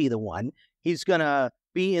should be the 1. He's going to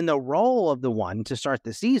be in the role of the 1 to start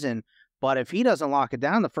the season. But if he doesn't lock it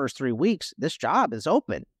down the first 3 weeks, this job is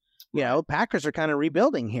open. Packers are kind of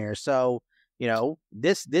rebuilding here. So,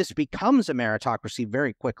 this becomes a meritocracy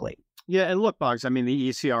very quickly. Yeah, and look, Boggs, I mean, the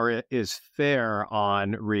ECR is fair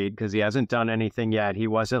on Reed because he hasn't done anything yet. He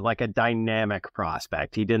wasn't like a dynamic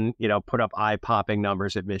prospect. He didn't, put up eye-popping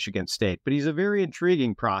numbers at Michigan State. But he's a very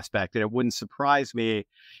intriguing prospect, and it wouldn't surprise me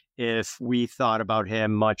if we thought about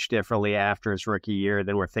him much differently after his rookie year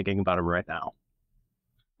than we're thinking about him right now.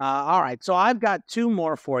 All right, so I've got 2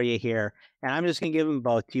 more for you here, and I'm just going to give them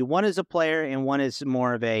both to you. One is a player, and one is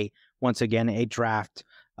more of once again, a draft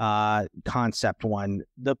concept one.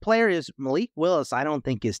 The player is Malik Willis. I don't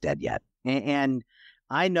think is dead yet. And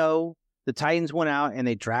I know the Titans went out and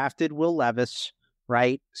they drafted Will Levis,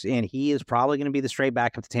 right? And he is probably going to be the straight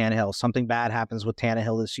backup to Tannehill. Something bad happens with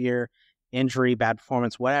Tannehill this year, injury, bad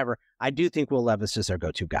performance, whatever. I do think Will Levis is their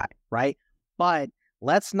go-to guy, right? But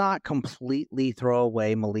let's not completely throw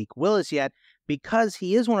away Malik Willis yet, because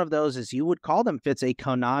he is one of those, as you would call them, Fitz, a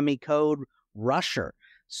Konami code rusher.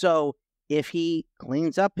 So if he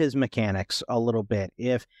cleans up his mechanics a little bit,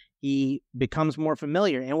 if he becomes more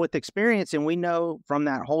familiar and with experience, and we know from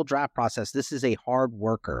that whole draft process, this is a hard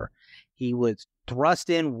worker. He was thrust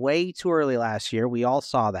in way too early last year. We all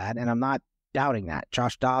saw that, and I'm not doubting that.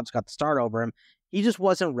 Josh Dobbs got the start over him. He just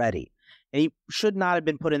wasn't ready. And he should not have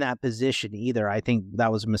been put in that position either. I think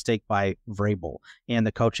that was a mistake by Vrabel and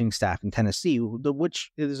the coaching staff in Tennessee,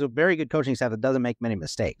 which is a very good coaching staff that doesn't make many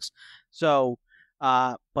mistakes. So,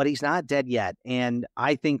 but he's not dead yet. And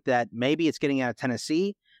I think that maybe it's getting out of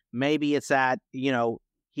Tennessee. Maybe it's that,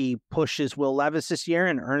 he pushes Will Levis this year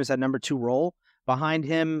and earns that number 2 role behind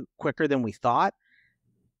him quicker than we thought.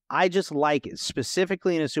 I just like,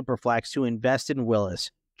 specifically in a super flex, to invest in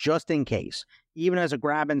Willis just in case, even as a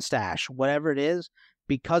grab and stash, whatever it is,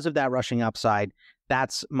 because of that rushing upside.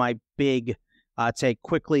 That's my big take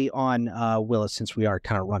quickly on Willis, since we are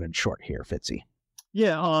kind of running short here, Fitzy.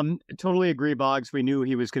 Yeah, totally agree, Boggs. We knew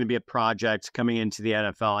he was going to be a project coming into the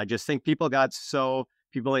NFL. I just think people,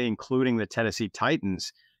 including the Tennessee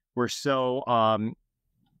Titans, were so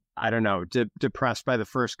I don't know, depressed by the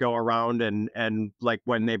first go around, and like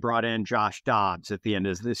when they brought in Josh Dobbs at the end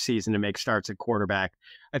of this season to make starts at quarterback,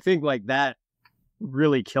 I think like that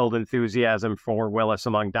really killed enthusiasm for Willis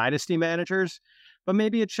among dynasty managers. But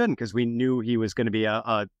maybe it shouldn't, because we knew he was going to be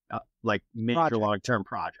a like major long-term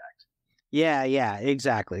project. Yeah,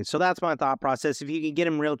 exactly. So that's my thought process. If you can get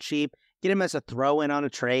him real cheap, get him as a throw-in on a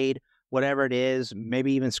trade, whatever it is,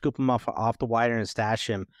 maybe even scoop him off the wire and stash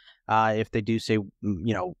him if they do say,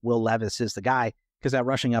 Will Levis is the guy, because that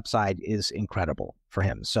rushing upside is incredible for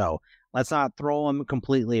him. So let's not throw him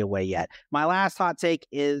completely away yet. My last hot take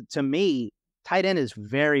is, to me, tight end is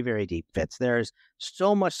very, very deep, Fitz. There's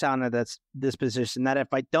so much talent at this position that if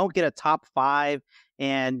I don't get a top 5,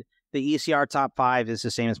 and the ECR top 5 is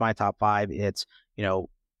the same as my top 5, it's,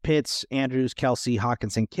 Pitts, Andrews, Kelsey,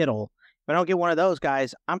 Hawkinson, Kittle. If I don't get one of those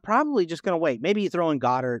guys, I'm probably just going to wait. Maybe you throw in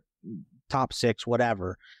Goddard, top 6,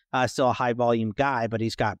 whatever. Still a high volume guy, but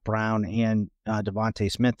he's got Brown and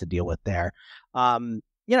Devontae Smith to deal with there.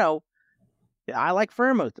 I like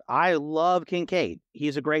Freiermuth. I love Kincaid.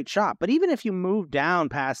 He's a great shot. But even if you move down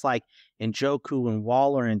past like Njoku and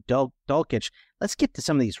Waller and Dulcich, let's get to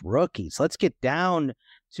some of these rookies. Let's get down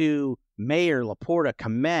to Mayer, Laporta,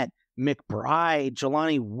 Kmet, McBride,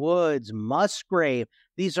 Jelani Woods, Musgrave.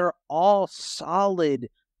 These are all solid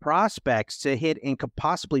prospects to hit and could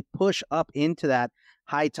possibly push up into that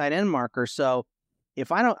high tight end marker. So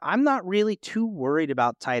I'm not really too worried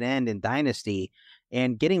about tight end in Dynasty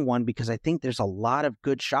and getting one, because I think there's a lot of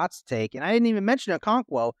good shots to take. And I didn't even mention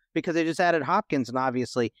Okonkwo, because they just added Hopkins, and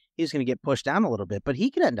obviously he's going to get pushed down a little bit, but he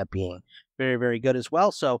could end up being very, very good as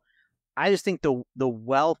well. So I just think the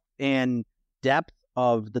wealth and depth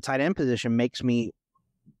of the tight end position makes me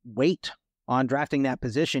wait on drafting that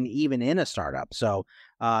position, even in a startup. So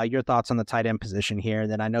your thoughts on the tight end position here?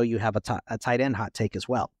 Then I know you have a tight end hot take as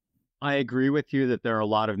well. I agree with you that there are a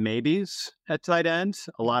lot of maybes at tight end,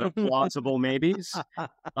 a lot of plausible maybes.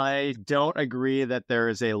 I don't agree that there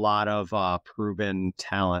is a lot of proven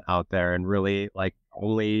talent out there, and really like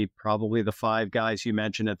only probably the 5 guys you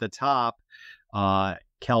mentioned at the top,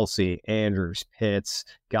 Kelsey, Andrews, Pitts,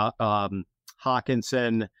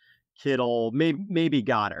 Hawkinson, Kittle, maybe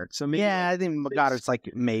Goddard. So maybe, I think Goddard's like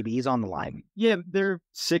maybe he's on the line. Yeah, there are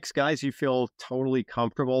 6 guys you feel totally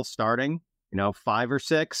comfortable starting. 5 or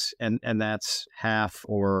 6, and that's half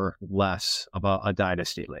or less of a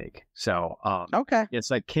dynasty league. So, okay.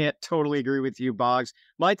 Yes, I can't totally agree with you, Boggs.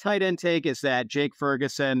 My tight end take is that Jake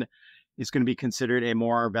Ferguson is going to be considered a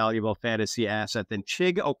more valuable fantasy asset than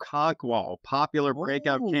Chig Okonkwo, popular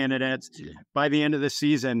breakout candidates by the end of the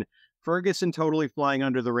season. Ferguson totally flying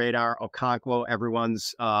under the radar. Okonkwo,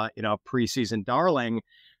 everyone's, preseason darling.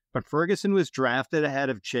 But Ferguson was drafted ahead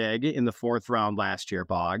of Chig in the 4th round last year,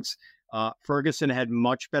 Boggs. Ferguson had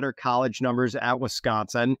much better college numbers at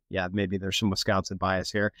Wisconsin. Yeah, maybe there's some Wisconsin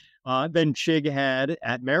bias here. Than Chig had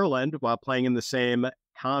at Maryland while playing in the same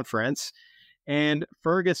conference. And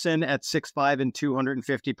Ferguson at 6'5" and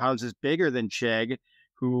 250 pounds is bigger than Chig,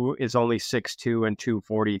 who is only 6'2" and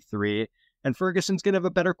 243. And Ferguson's going to have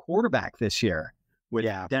a better quarterback this year with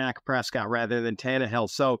Dak Prescott rather than Tannehill.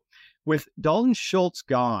 So with Dalton Schultz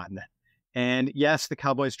gone, and yes, the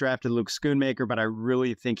Cowboys drafted Luke Schoonmaker, but I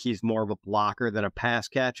really think he's more of a blocker than a pass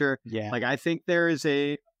catcher. Yeah. Like, I think there is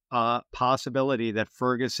a possibility that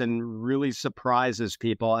Ferguson really surprises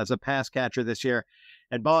people as a pass catcher this year.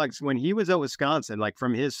 And Boggs, when he was at Wisconsin, like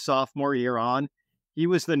from his sophomore year on, he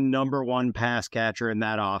was the number 1 pass catcher in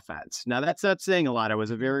that offense. Now, that's not saying a lot. It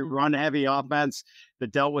was a very run-heavy offense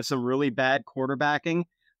that dealt with some really bad quarterbacking.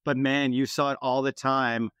 But, man, you saw it all the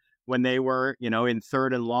time when they were, in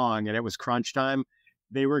 3rd and long and it was crunch time.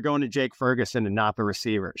 They were going to Jake Ferguson and not the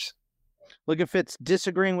receivers. Look at Fitz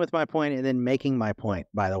disagreeing with my point and then making my point,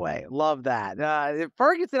 by the way. Love that.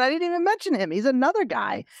 Ferguson, I didn't even mention him. He's another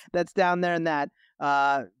guy that's down there in that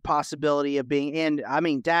possibility of being in. I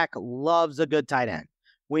mean, Dak loves a good tight end.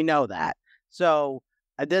 We know that. So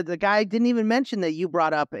the guy didn't even mention that you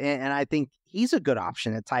brought up, and I think he's a good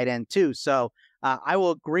option at tight end too. So I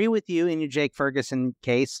will agree with you in your Jake Ferguson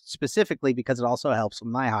case, specifically because it also helps with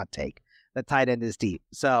my hot take. The tight end is deep.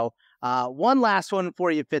 So one last one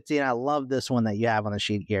for you, Fitzy, and I love this one that you have on the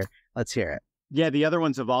sheet here. Let's hear it. Yeah, the other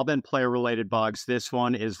ones have all been player-related, Bugs. This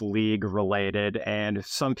one is league-related, and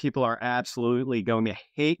some people are absolutely going to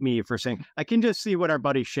hate me for saying, I can just see what our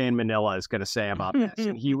buddy Shane Manila is going to say about this,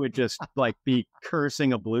 and he would just be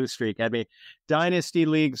cursing a blue streak at me. Dynasty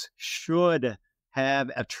leagues should have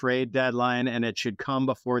a trade deadline, and it should come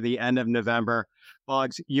before the end of November.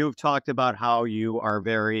 Bugs, you've talked about how you are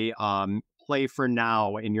very play for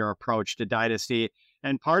now in your approach to Dynasty,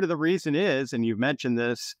 and part of the reason is, and you've mentioned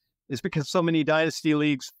this, is because so many dynasty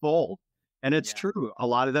leagues fold. And it's true. A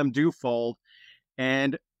lot of them do fold.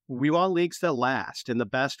 And we want leagues that last. And the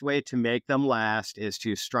best way to make them last is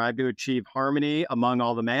to strive to achieve harmony among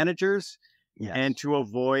all the managers and to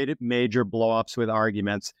avoid major blowups with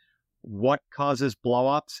arguments. What causes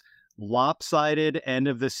blowups? Lopsided end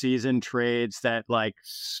of the season trades that like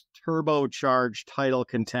turbocharge title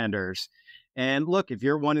contenders. And look, if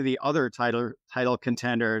you're one of the other title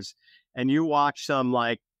contenders and you watch some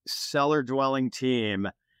like cellar dwelling team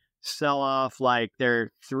sell off like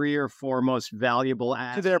their 3 or 4 most valuable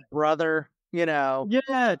assets to their brother, to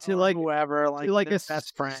like whoever, like a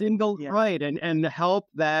best friend, single right, and help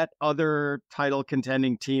that other title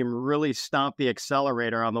contending team really stomp the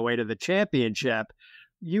accelerator on the way to the championship,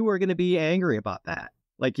 you are going to be angry about that.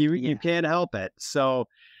 Like you can't help it. So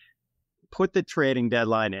put the trading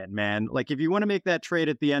deadline in, man. Like if you want to make that trade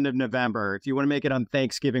at the end of November, if you want to make it on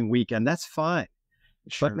Thanksgiving weekend, that's fine.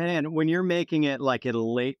 Sure. But man, when you're making it like in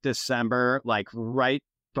late December, like right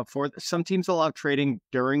before, some teams allow trading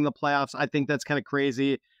during the playoffs. I think that's kind of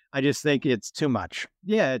crazy. I just think it's too much.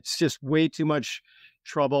 Yeah, it's just way too much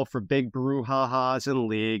trouble for big brouhahas in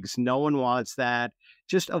leagues. No one wants that.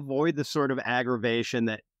 Just avoid the sort of aggravation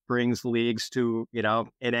that brings leagues to,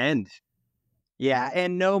 an end. Yeah,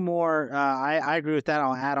 and no more. I agree with that.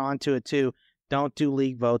 I'll add on to it too. Don't do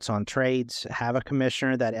league votes on trades. Have a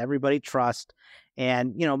commissioner that everybody trusts.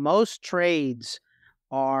 And, most trades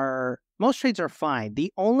are fine.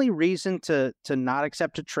 The only reason to not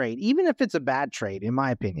accept a trade, even if it's a bad trade, in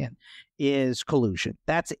my opinion, is collusion.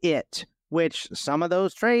 That's it, which some of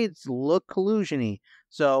those trades look collusion-y.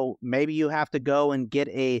 So maybe you have to go and get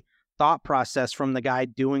a thought process from the guy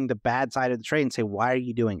doing the bad side of the trade and say, why are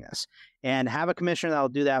you doing this? And have a commissioner that will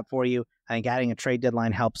do that for you. I think adding a trade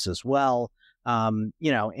deadline helps as well. And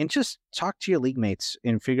just talk to your league mates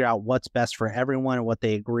and figure out what's best for everyone and what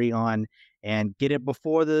they agree on, and get it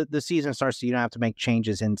before the season starts so you don't have to make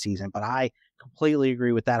changes in season. But I completely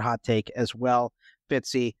agree with that hot take as well,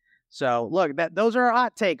 Fitzy. So look, those are our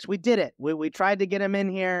hot takes. We did it. We tried to get them in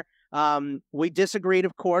here. We disagreed,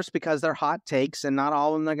 of course, because they're hot takes, and not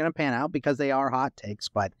all of them are going to pan out because they are hot takes.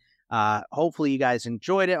 But hopefully you guys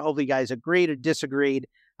enjoyed it. Hopefully you guys agreed or disagreed.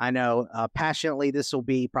 I know passionately this will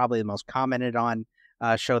be probably the most commented on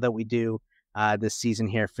show that we do this season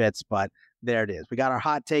here, Fitz, but there it is. We got our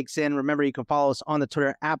hot takes in. Remember, you can follow us on the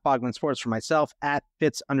Twitter at Bogman Sports for myself, at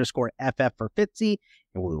Fitz_FF for Fitzy,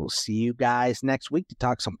 and we will see you guys next week to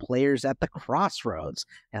talk some players at the crossroads.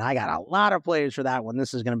 And I got a lot of players for that one.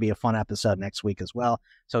 This is going to be a fun episode next week as well.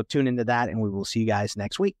 So tune into that, and we will see you guys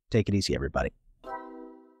next week. Take it easy, everybody.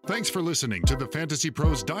 Thanks for listening to the Fantasy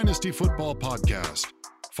Pros Dynasty Football Podcast.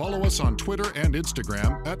 Follow us on Twitter and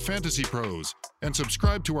Instagram at Fantasy Pros, and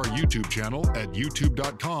subscribe to our YouTube channel at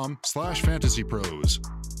youtube.com/fantasypros.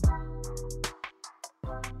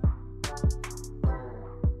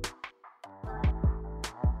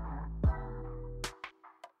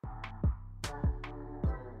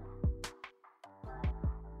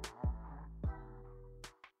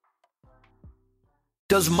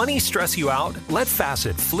 Does money stress you out? Let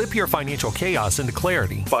Facet flip your financial chaos into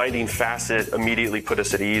clarity. Finding Facet immediately put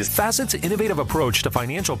us at ease. Facet's innovative approach to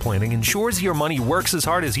financial planning ensures your money works as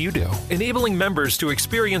hard as you do, enabling members to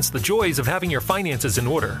experience the joys of having your finances in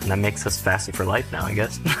order. That makes us Facet for life now, I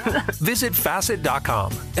guess. Visit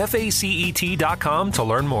Facet.com, FACET.com to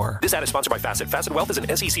learn more. This ad is sponsored by Facet. Facet Wealth is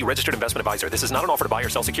an SEC registered investment advisor. This is not an offer to buy or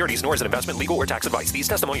sell securities, nor is it investment, legal, or tax advice. These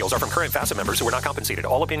testimonials are from current Facet members who are not compensated.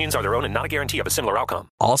 All opinions are their own and not a guarantee of a similar outcome.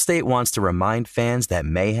 Allstate wants to remind fans that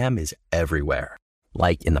mayhem is everywhere.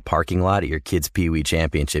 Like in the parking lot at your kid's Pee Wee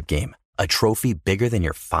Championship game. A trophy bigger than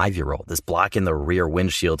your 5-year-old is blocking the rear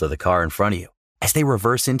windshield of the car in front of you. As they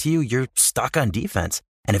reverse into you, you're stuck on defense.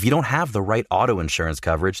 And if you don't have the right auto insurance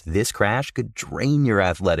coverage, this crash could drain your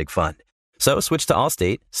athletic fund. So switch to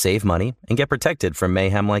Allstate, save money, and get protected from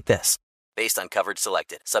mayhem like this. Based on coverage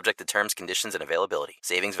selected, subject to terms, conditions, and availability.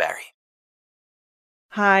 Savings vary.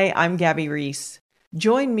 Hi, I'm Gabby Reese.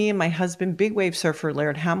 Join me and my husband, big wave surfer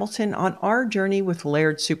Laird Hamilton, on our journey with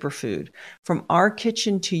Laird Superfood. From our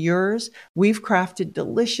kitchen to yours, we've crafted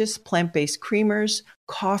delicious plant-based creamers,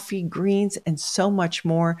 coffee, greens, and so much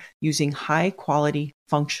more using high-quality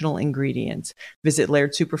functional ingredients. Visit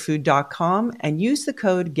lairdsuperfood.com and use the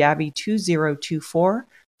code GABBY2024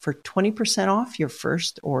 for 20% off your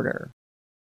first order.